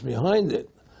intentions behind it,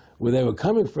 where they were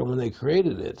coming from when they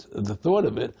created it, the thought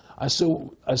of it, I saw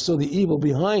the evil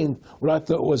behind what I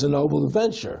thought was a noble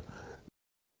venture.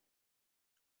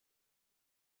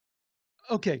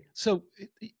 Okay, so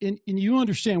and you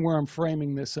understand where I'm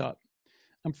framing this up.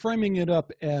 I'm framing it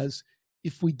up as,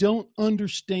 if we don't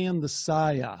understand the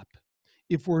psyop,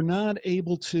 if we're not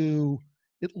able to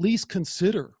at least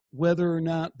consider whether or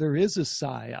not there is a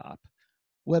psyop,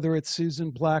 whether it's Susan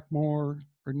Blackmore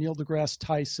or Neil deGrasse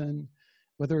Tyson,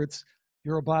 whether it's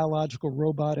you're a biological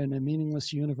robot in a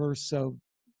meaningless universe, so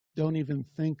don't even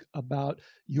think about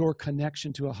your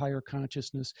connection to a higher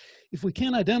consciousness. If we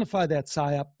can't identify that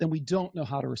psyop, then we don't know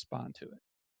how to respond to it.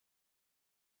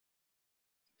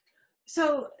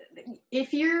 So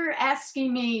if you're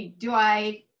asking me, do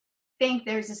I think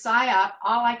there's a psyop,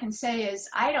 all I can say is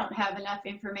I don't have enough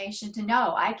information to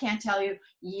know. I can't tell you,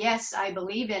 yes, I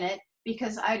believe in it,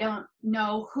 because I don't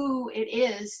know who it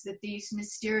is that these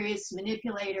mysterious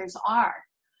manipulators are.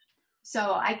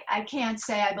 So I can't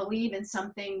say I believe in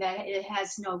something that it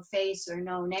has no face or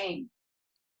no name.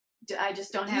 I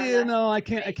just don't have. Yeah, no, I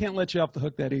can't let you off the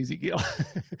hook that easy, Gayle.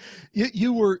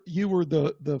 you were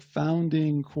the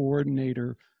founding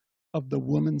coordinator of the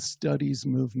Women's Studies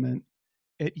movement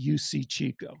at UC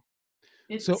Chico.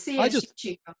 It's so CSU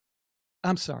Chico.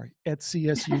 I'm sorry, at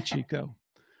CSU Chico,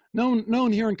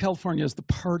 known here in California as the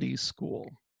Party School,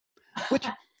 which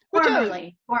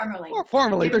formerly,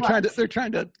 they're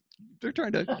trying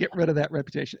to get rid of that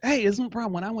reputation. Hey, isn't the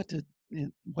problem? When I went to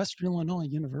Western Illinois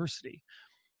University,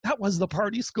 that was the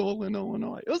Party School in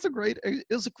Illinois. It was a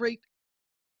great,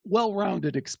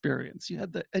 well-rounded experience. You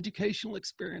had the educational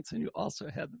experience, and you also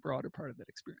had the broader part of that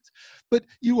experience. But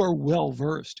you are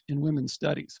well-versed in women's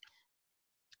studies.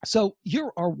 So you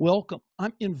are welcome.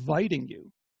 I'm inviting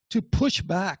you to push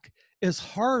back as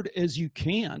hard as you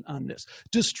can on this.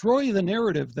 Destroy the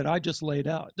narrative that I just laid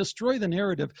out. Destroy the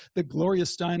narrative that Gloria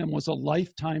Steinem was a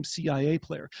lifetime CIA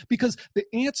player. Because the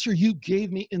answer you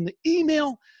gave me in the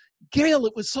email, Gayle,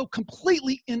 it was so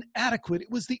completely inadequate.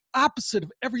 It was the opposite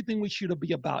of everything we should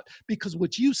be about. Because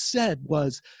what you said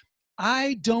was,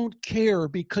 I don't care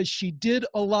because she did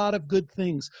a lot of good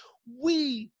things.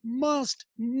 We must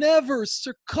never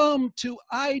succumb to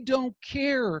I don't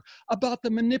care about the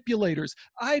manipulators.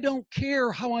 I don't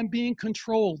care how I'm being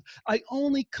controlled. I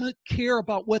only care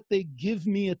about what they give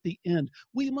me at the end.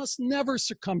 We must never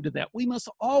succumb to that. We must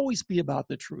always be about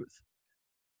the truth.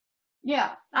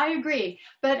 Yeah, I agree.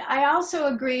 But I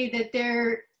also agree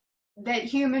that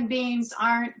human beings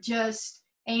aren't just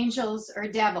angels or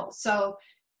devils. So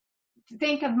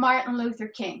think of Martin Luther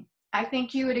King. I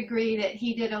think you would agree that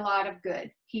he did a lot of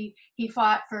good. He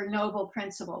fought for noble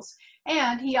principles.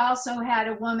 And he also had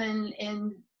a woman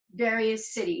in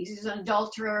various cities. He's an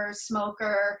adulterer,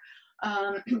 smoker,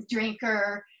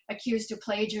 drinker, accused of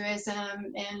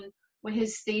plagiarism with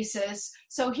his thesis.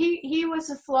 So he was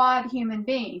a flawed human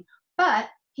being, but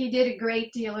he did a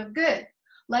great deal of good.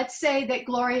 Let's say that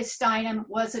Gloria Steinem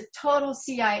was a total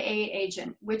CIA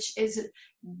agent, which is,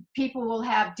 people will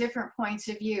have different points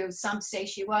of view. Some say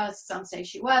she was, some say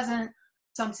she wasn't.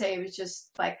 Some say it was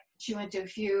just like she went to a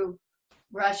few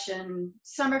Russian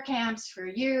summer camps for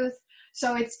youth.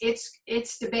 So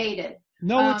it's debated.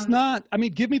 No, it's not. I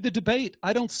mean, give me the debate.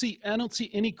 I don't see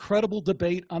any credible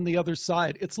debate on the other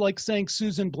side. It's like saying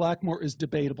Susan Blackmore is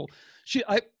debatable.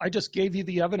 I just gave you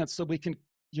the evidence so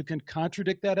you can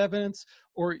contradict that evidence,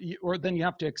 or then you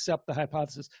have to accept the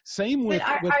hypothesis. Same with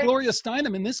Gloria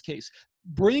Steinem in this case.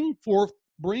 Bring forth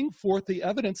the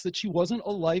evidence that she wasn't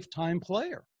a lifetime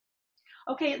player.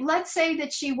 Okay, let's say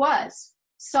that she was.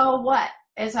 So what?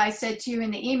 As I said to you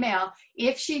in the email,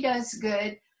 if she does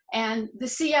good, and the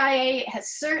CIA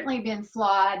has certainly been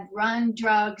flawed, run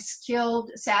drugs, killed,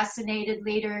 assassinated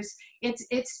leaders.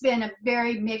 It's been a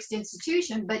very mixed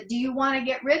institution, but do you want to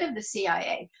get rid of the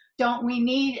CIA? Don't we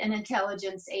need an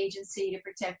intelligence agency to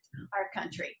protect our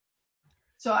country?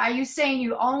 So are you saying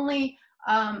you only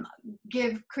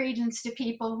give credence to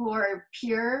people who are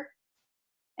pure,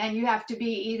 and you have to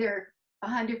be either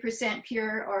 100%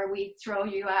 pure or we throw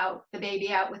you out, the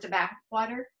baby out with the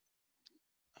bathwater?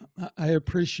 I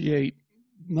appreciate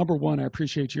number one, I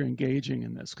appreciate you engaging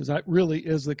in this, because that really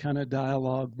is the kind of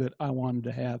dialogue that I wanted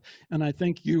to have. And I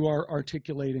think you are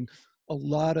articulating a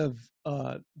lot of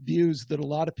views that a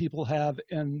lot of people have,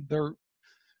 and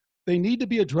they need to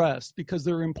be addressed because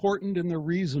they're important and they're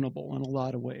reasonable in a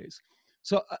lot of ways.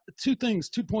 So 2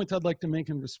 points I'd like to make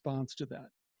in response to that.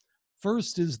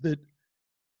 First is that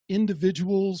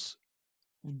individuals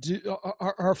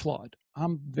are flawed.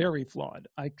 I'm very flawed.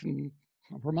 I'm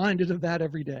reminded of that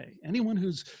every day. Anyone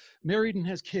who's married and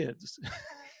has kids,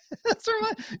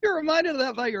 you're reminded of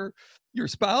that by your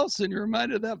spouse, and you're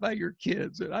reminded of that by your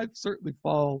kids. And I certainly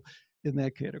fall in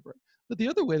that category. But the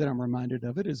other way that I'm reminded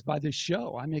of it is by this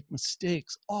show. I make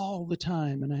mistakes all the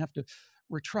time, and I have to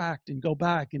retract and go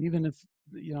back, and even if,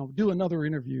 do another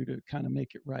interview to kind of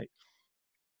make it right.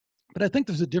 But I think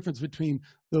there's a difference between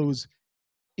those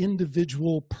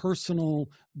individual personal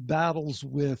battles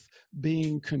with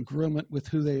being congruent with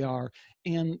who they are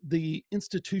and the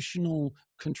institutional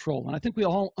control. And I think we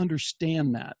all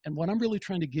understand that. And what I'm really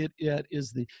trying to get at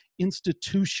is the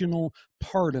institutional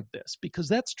part of this, because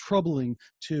that's troubling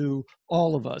to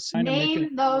all of us.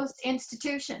 Name those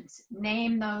institutions.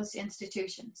 Name those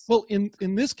institutions. Well,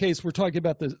 in this case, we're talking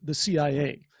about the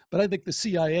CIA, but I think the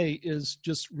CIA is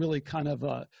just really kind of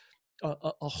a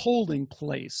holding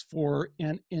place for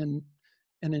an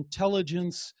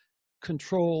intelligence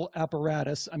control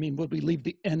apparatus. I mean, would we leave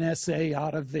the NSA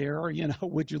out of there?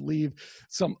 Would you leave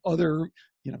some other,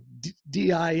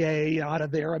 DIA out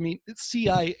of there? I mean,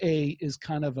 CIA is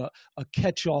kind of a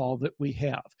catch-all that we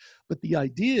have. But the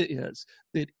idea is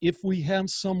that if we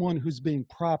have someone who's being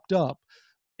propped up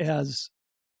as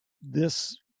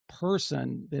this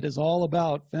person that is all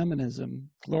about feminism,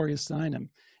 Gloria Steinem,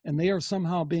 and they are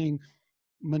somehow being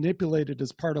manipulated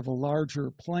as part of a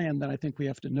larger plan, then I think we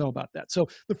have to know about that. So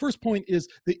the first point is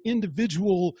the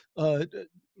individual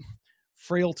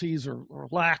frailties or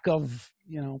lack of,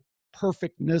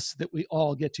 perfectness that we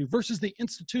all get to versus the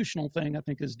institutional thing, I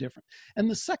think is different.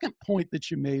 And the second point that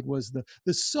you made was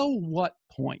the so what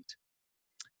point.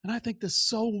 And I think the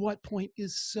so what point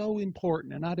is so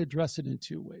important, and I'd address it in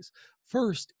 2 ways.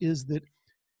 First is that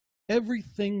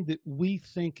everything that we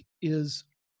think is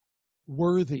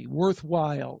worthy,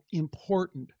 worthwhile,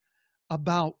 important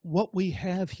about what we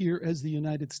have here as the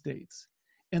United States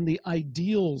and the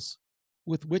ideals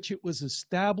with which it was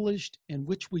established and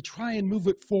which we try and move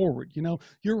it forward.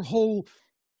 Your whole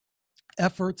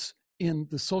efforts in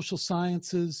the social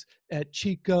sciences at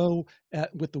Chico,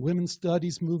 with the women's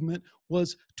studies movement,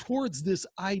 was towards this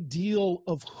ideal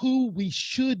of who we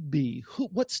should be,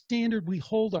 what standard we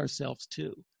hold ourselves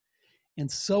to. And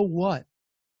so what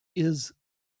is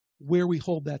where we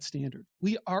hold that standard?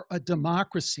 We are a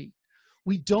democracy.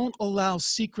 We don't allow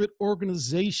secret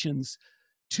organizations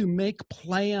to make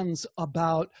plans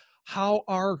about how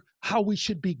we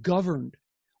should be governed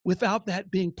without that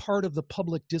being part of the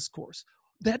public discourse.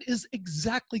 That is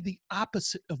exactly the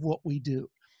opposite of what we do.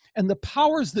 And the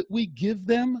powers that we give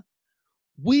them,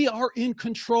 we are in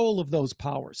control of those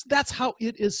powers. That's how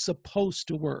it is supposed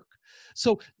to work.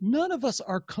 So none of us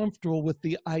are comfortable with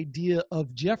the idea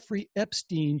of Jeffrey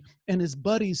Epstein and his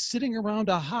buddies sitting around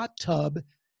a hot tub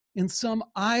in some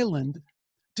island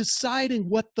deciding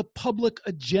what the public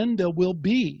agenda will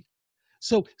be.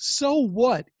 So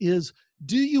what is,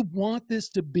 do you want this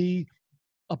to be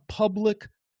a public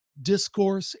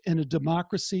discourse in a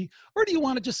democracy? Or do you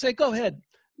want to just say, go ahead,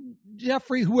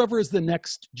 Jeffrey, whoever is the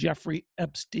next Jeffrey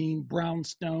Epstein,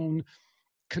 Brownstone,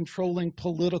 controlling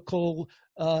political,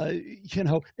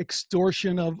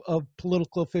 extortion of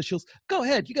political officials. Go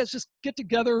ahead, you guys just get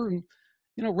together and,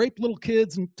 rape little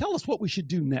kids and tell us what we should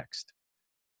do next.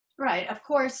 Right, of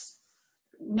course,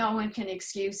 no one can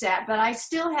excuse that, but I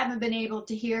still haven't been able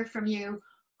to hear from you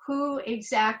who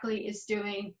exactly is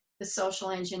doing the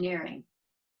social engineering.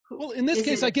 Well, in this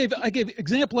case, I gave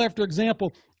example after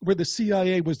example where the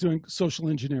CIA was doing social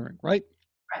engineering, right?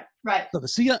 Right.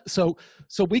 So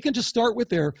so we can just start with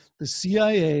there. The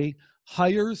CIA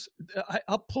hires.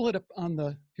 I'll pull it up on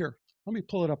the here. Let me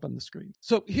pull it up on the screen.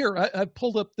 So here I've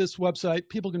pulled up this website.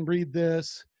 People can read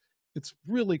this. It's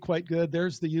really quite good.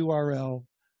 There's the URL.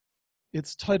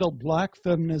 It's titled "Black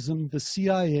Feminism: The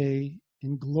CIA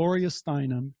and Gloria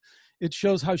Steinem." It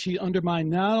shows how she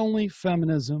undermined not only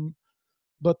feminism,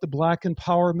 but the Black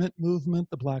empowerment movement,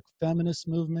 the Black feminist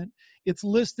movement. It's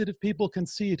listed, if people can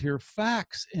see it here,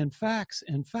 facts and facts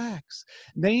and facts.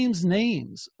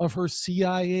 Names of her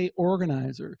CIA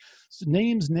organizer.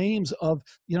 Names of,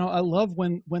 I love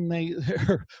when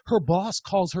her boss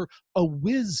calls her a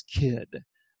whiz kid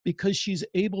because she's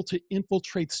able to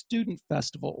infiltrate student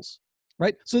festivals,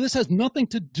 right? So this has nothing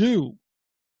to do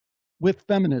with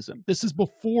feminism. This is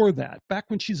before that. Back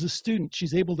when she's a student,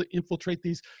 she's able to infiltrate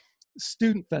these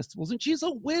student festivals, and she's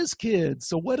a whiz kid.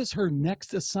 So what is her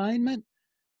next assignment?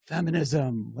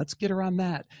 Feminism. Let's get her on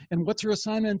that. And what's her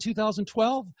assignment in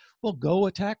 2012? Well, go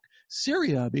attack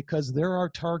Syria because they're our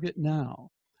target now.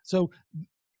 So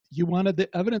you wanted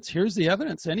the evidence. Here's the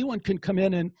evidence. Anyone can come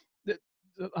in and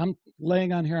I'm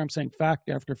laying on here, I'm saying fact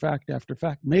after fact after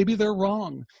fact. Maybe they're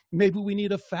wrong. Maybe we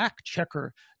need a fact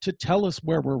checker to tell us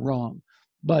where we're wrong.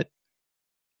 But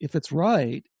if it's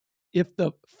right, if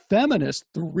the feminist,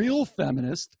 the real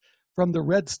feminist from the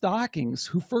Red Stockings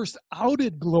who first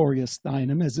outed Gloria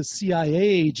Steinem as a CIA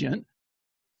agent,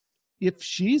 if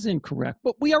she's incorrect,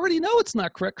 but we already know it's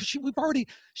not correct because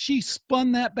she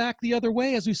spun that back the other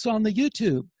way as we saw on the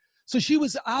YouTube. So she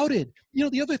was outed. You know,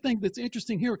 the other thing that's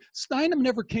interesting here, Steinem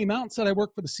never came out and said, I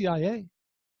work for the CIA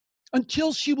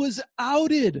until she was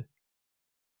outed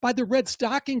by the Red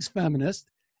Stockings feminist.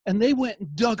 And they went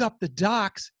and dug up the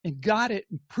docs and got it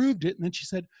and proved it. And then she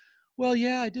said, well,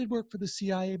 yeah, I did work for the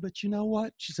CIA, but you know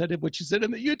what? She said what she said in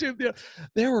the YouTube.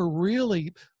 They were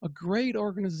really a great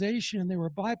organization. They were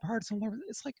bipartisan.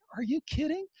 It's like, are you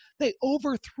kidding? They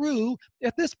overthrew,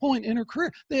 at this point in her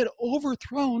career, they had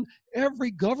overthrown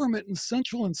every government in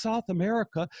Central and South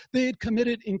America. They had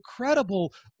committed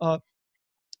incredible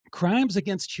crimes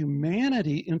against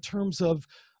humanity in terms of,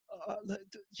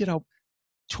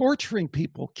 torturing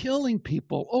people, killing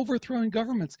people, overthrowing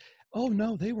governments. Oh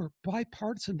no, they were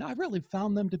bipartisan. I really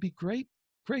found them to be great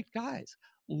guys.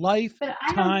 Lifetime player.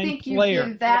 But I don't think you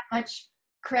give that much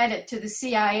credit to the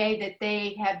CIA that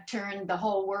they have turned the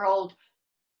whole world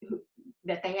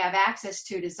that they have access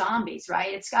to zombies,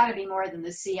 right? It's got to be more than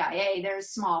the CIA. They're a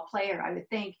small player, I would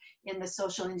think, in the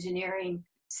social engineering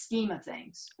scheme of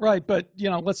things. Right, but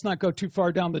let's not go too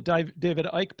far down the David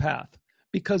Icke path.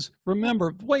 Because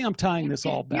remember, the way I'm tying this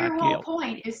all back, your whole Gayle,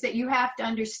 point is that you have to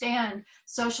understand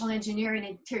social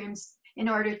engineering in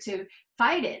order to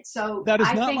fight it. So that is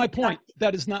not my point.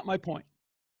 That is not my point.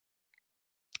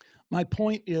 My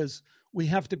point is we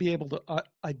have to be able to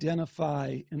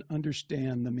identify and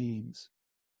understand the memes.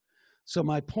 So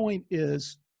my point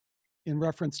is, in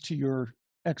reference to your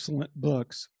excellent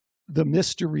books, the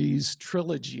mysteries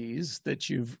trilogies that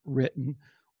you've written,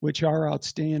 which are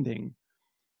outstanding,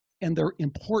 and they're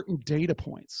important data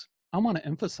points. I want to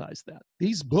emphasize that.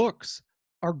 These books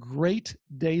are great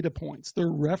data points. They're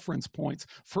reference points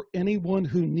for anyone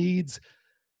who needs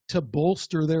to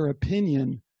bolster their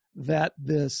opinion that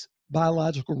this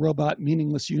biological robot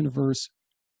meaningless universe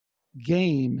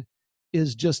game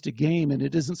is just a game and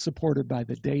it isn't supported by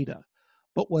the data.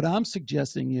 But what I'm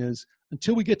suggesting is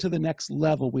until we get to the next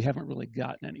level, we haven't really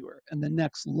gotten anywhere. And the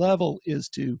next level is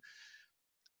to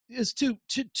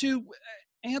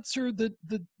answer the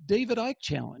David Icke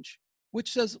challenge,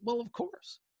 which says, well, of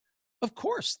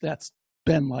course that's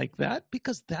been like that,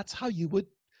 because that's how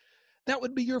that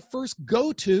would be your first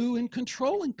go-to in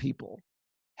controlling people.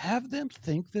 Have them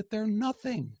think that they're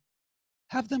nothing.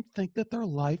 Have them think that their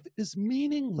life is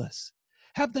meaningless.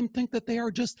 Have them think that they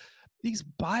are just these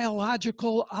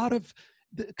biological, out of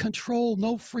control,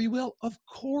 no free will. Of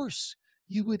course,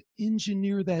 you would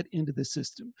engineer that into the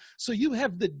system. So you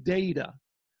have the data.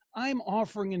 I'm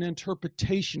offering an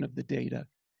interpretation of the data.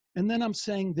 And then I'm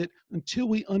saying that until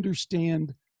we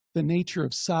understand the nature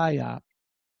of PSYOP,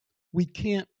 we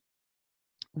can't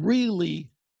really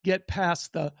get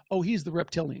past he's the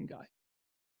reptilian guy.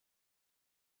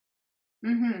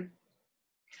 Mm-hmm.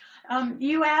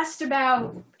 You asked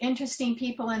about interesting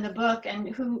people in the book,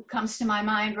 and who comes to my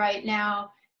mind right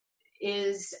now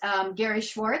is Gary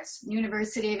Schwartz,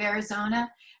 University of Arizona.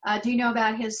 Do you know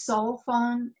about his soul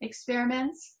phone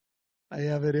experiments? I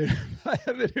have an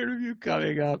interview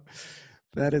coming up.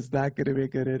 That is not going to be a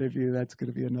good interview. That's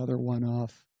going to be another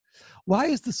one-off. Why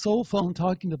is the soul phone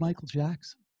talking to Michael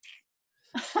Jackson?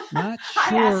 Not sure.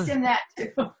 I asked him that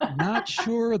too. Not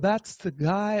sure that's the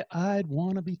guy I'd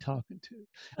want to be talking to.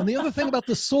 And the other thing about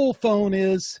the soul phone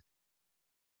is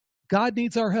God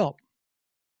needs our help.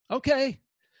 Okay,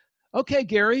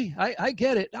 Gary, I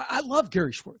get it. I love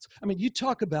Gary Schwartz. I mean, you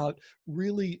talk about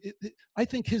really, I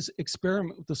think his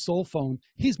experiment with the soul phone,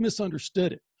 he's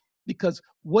misunderstood it, because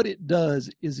what it does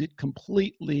is it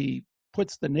completely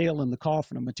puts the nail in the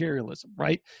coffin of materialism,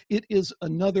 right? It is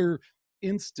another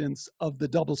instance of the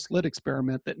double slit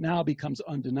experiment that now becomes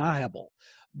undeniable.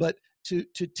 But to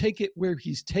take it where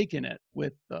he's taken it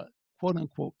with the quote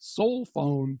unquote soul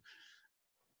phone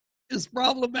is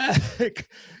problematic,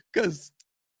 because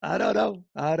I don't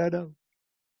know.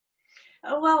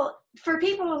 Well, for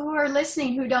people who are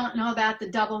listening who don't know about the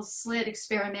double slit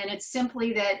experiment, it's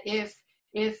simply that if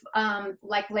if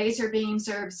like laser beams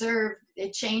are observed,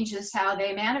 it changes how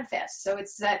they manifest. So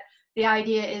it's that the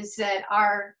idea is that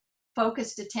our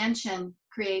focused attention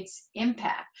creates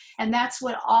impact. And that's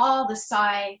what all the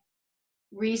psi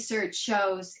research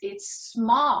shows. It's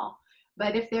small,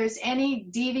 but if there's any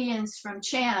deviance from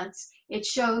chance, it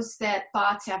shows that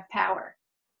thoughts have power.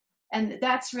 And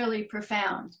that's really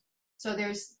profound. So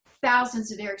there's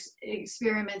thousands of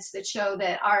experiments that show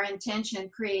that our intention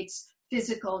creates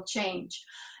physical change.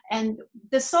 And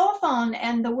the soul phone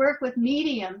and the work with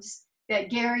mediums that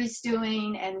Gary's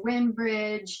doing, and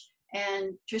Winbridge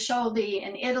and Trisholdi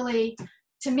in Italy,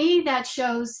 to me that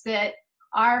shows that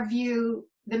our view,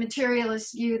 the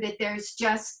materialist view that there's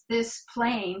just this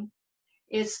plane,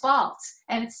 is false.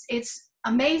 And it's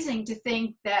amazing to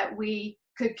think that we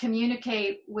could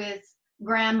communicate with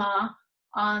grandma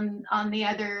on the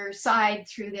other side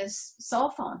through this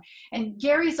soul phone. And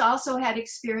Gary's also had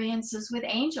experiences with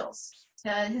angels.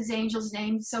 His angel's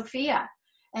named Sophia.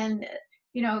 And,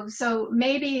 you know, so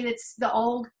maybe it's the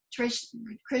old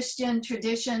Christian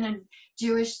tradition and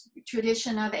Jewish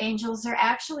tradition of angels are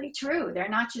actually true. They're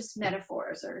not just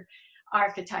metaphors or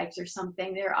archetypes or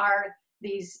something. There are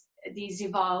these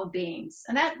evolved beings.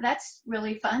 And that's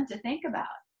really fun to think about.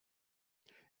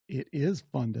 It is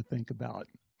fun to think about.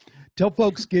 Tell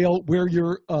folks, Gayle, where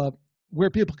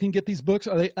people can get these books.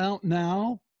 Are they out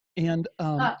now? And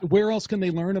where else can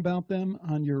they learn about them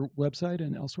on your website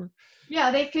and elsewhere? Yeah,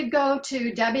 they could go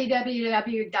to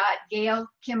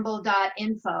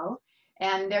www.gaylkimball.info,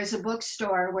 and there's a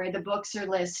bookstore where the books are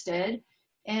listed,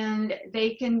 and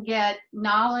they can get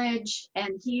knowledge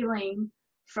and healing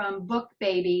from Book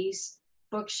Babies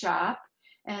Bookshop,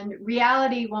 and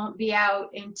Reality won't be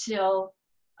out until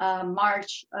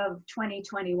March of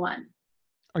 2021.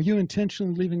 Are you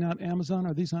intentionally leaving out Amazon?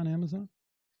 Are these on Amazon?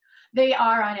 They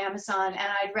are on Amazon, and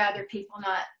I'd rather people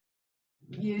not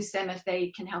use them if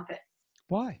they can help it.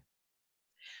 Why?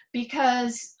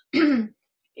 Because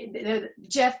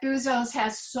Jeff Bezos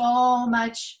has so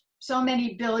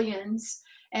many billions,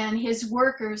 and his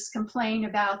workers complain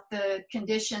about the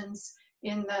conditions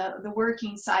in the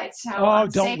working sites.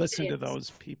 Don't listen to those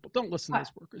people. Don't listen to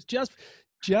those workers.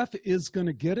 Jeff is going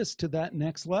to get us to that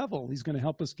next level. He's going to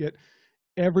help us get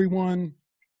everyone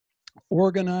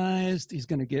organized. He's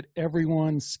going to get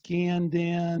everyone scanned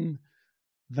in,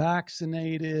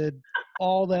 vaccinated,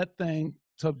 all that thing.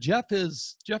 So Jeff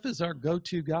is our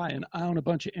go-to guy, and I own a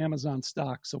bunch of Amazon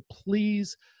stock. So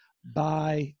please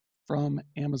buy from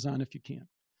Amazon if you can.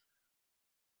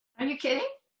 Are you kidding?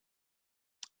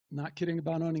 Not kidding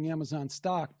about owning Amazon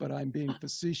stock, but I'm being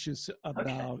facetious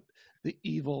about the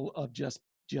evil of just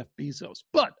Jeff Bezos.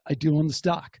 But I do own the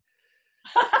stock.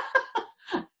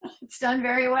 It's done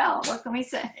very well. What can we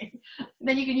say?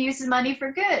 Then you can use the money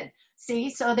for good. See,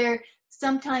 so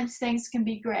sometimes things can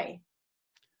be gray.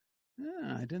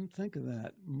 Yeah, I didn't think of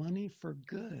that. Money for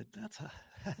good. That's a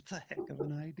heck of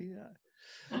an idea.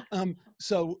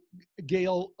 So,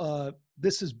 Gayle,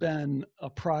 this has been a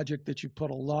project that you've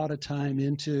put a lot of time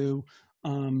into.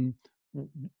 Do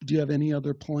you have any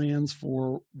other plans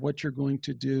for what you're going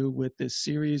to do with this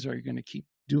series? Are you going to keep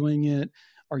doing it?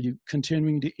 Are you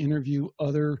continuing to interview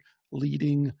other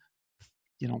leading,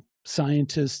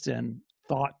 scientists and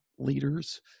thought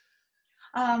leaders?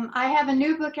 I have a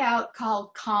new book out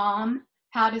called Calm,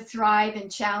 How to Thrive in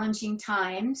Challenging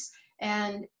Times,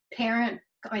 and Calm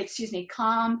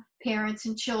Parents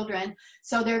and Children.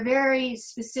 So they're very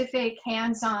specific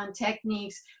hands-on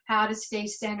techniques, how to stay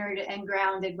centered and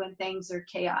grounded when things are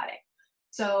chaotic.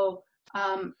 So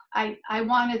I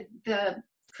wanted the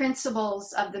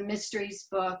principles of the Mysteries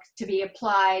book to be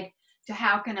applied to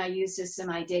how can I use this in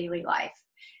my daily life.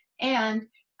 And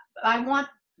I want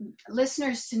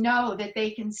listeners to know that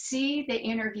they can see the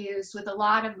interviews with a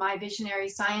lot of my visionary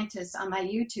scientists on my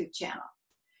YouTube channel,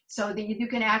 so that you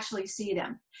can actually see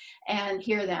them and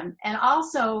hear them. And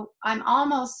also, I'm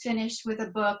almost finished with a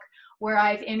book where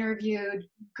I've interviewed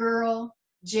girl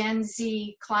Gen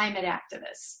Z climate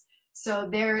activists. So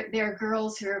they're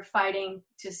girls who are fighting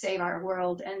to save our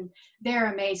world, and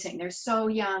they're amazing. They're so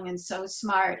young and so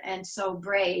smart and so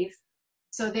brave.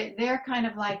 So they're kind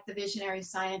of like the visionary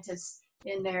scientists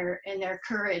in their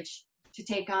courage to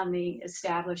take on the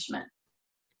establishment.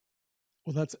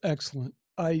 Well, that's excellent.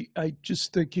 I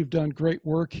just think you've done great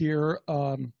work here.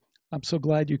 I'm so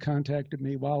glad you contacted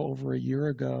me over a year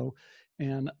ago,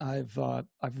 and I've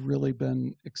really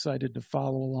been excited to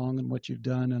follow along in what you've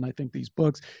done. And I think these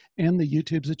books and the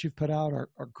YouTubes that you've put out are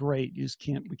great. We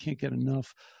can't get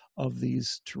enough of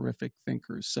these terrific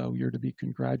thinkers. So you're to be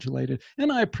congratulated,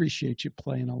 and I appreciate you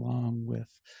playing along with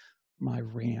my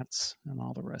rants and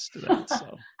all the rest of that.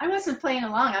 So I wasn't playing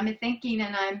along. I'm thinking,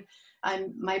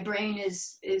 and my brain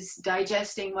is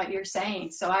digesting what you're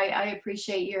saying. So I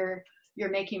appreciate you're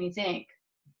making me think.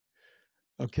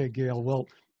 Okay, Gayle. Well,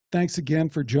 thanks again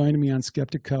for joining me on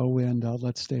Skeptiko, and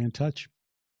let's stay in touch.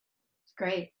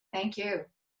 Great. Thank you.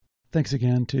 Thanks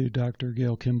again to Dr.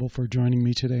 Gayle Kimball for joining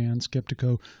me today on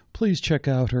Skeptiko. Please check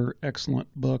out her excellent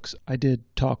books. I did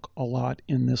talk a lot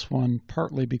in this one,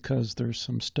 partly because there's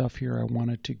some stuff here I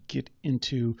wanted to get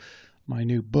into my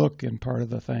new book, and part of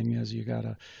the thing is you got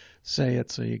to say it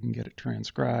so you can get it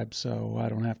transcribed, so I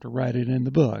don't have to write it in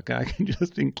the book. I can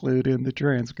just include in the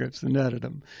transcripts and edit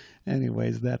them.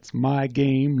 Anyways, that's my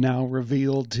game now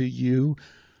revealed to you.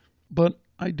 But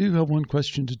I do have one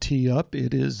question to tee up.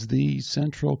 It is the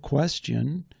central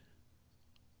question.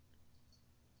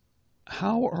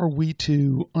 How are we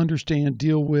to understand,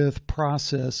 deal with,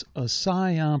 process a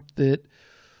psyop that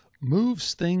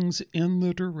moves things in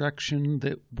the direction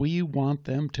that we want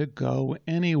them to go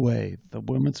anyway? The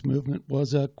women's movement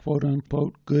was a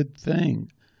quote-unquote good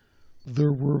thing.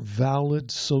 There were valid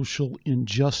social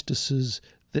injustices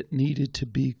that needed to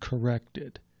be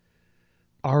corrected.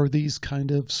 Are these kind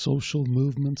of social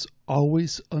movements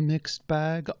always a mixed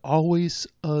bag, always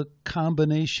a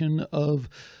combination of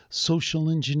social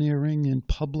engineering and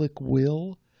public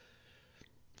will?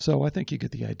 So I think you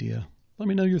get the idea. Let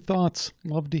me know your thoughts.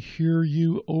 Love to hear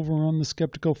you over on the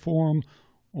Skeptiko forum,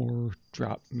 or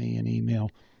drop me an email.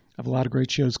 I have a lot of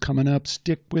great shows coming up.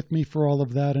 Stick with me for all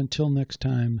of that. Until next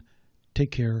time,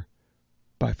 take care.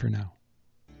 Bye for now.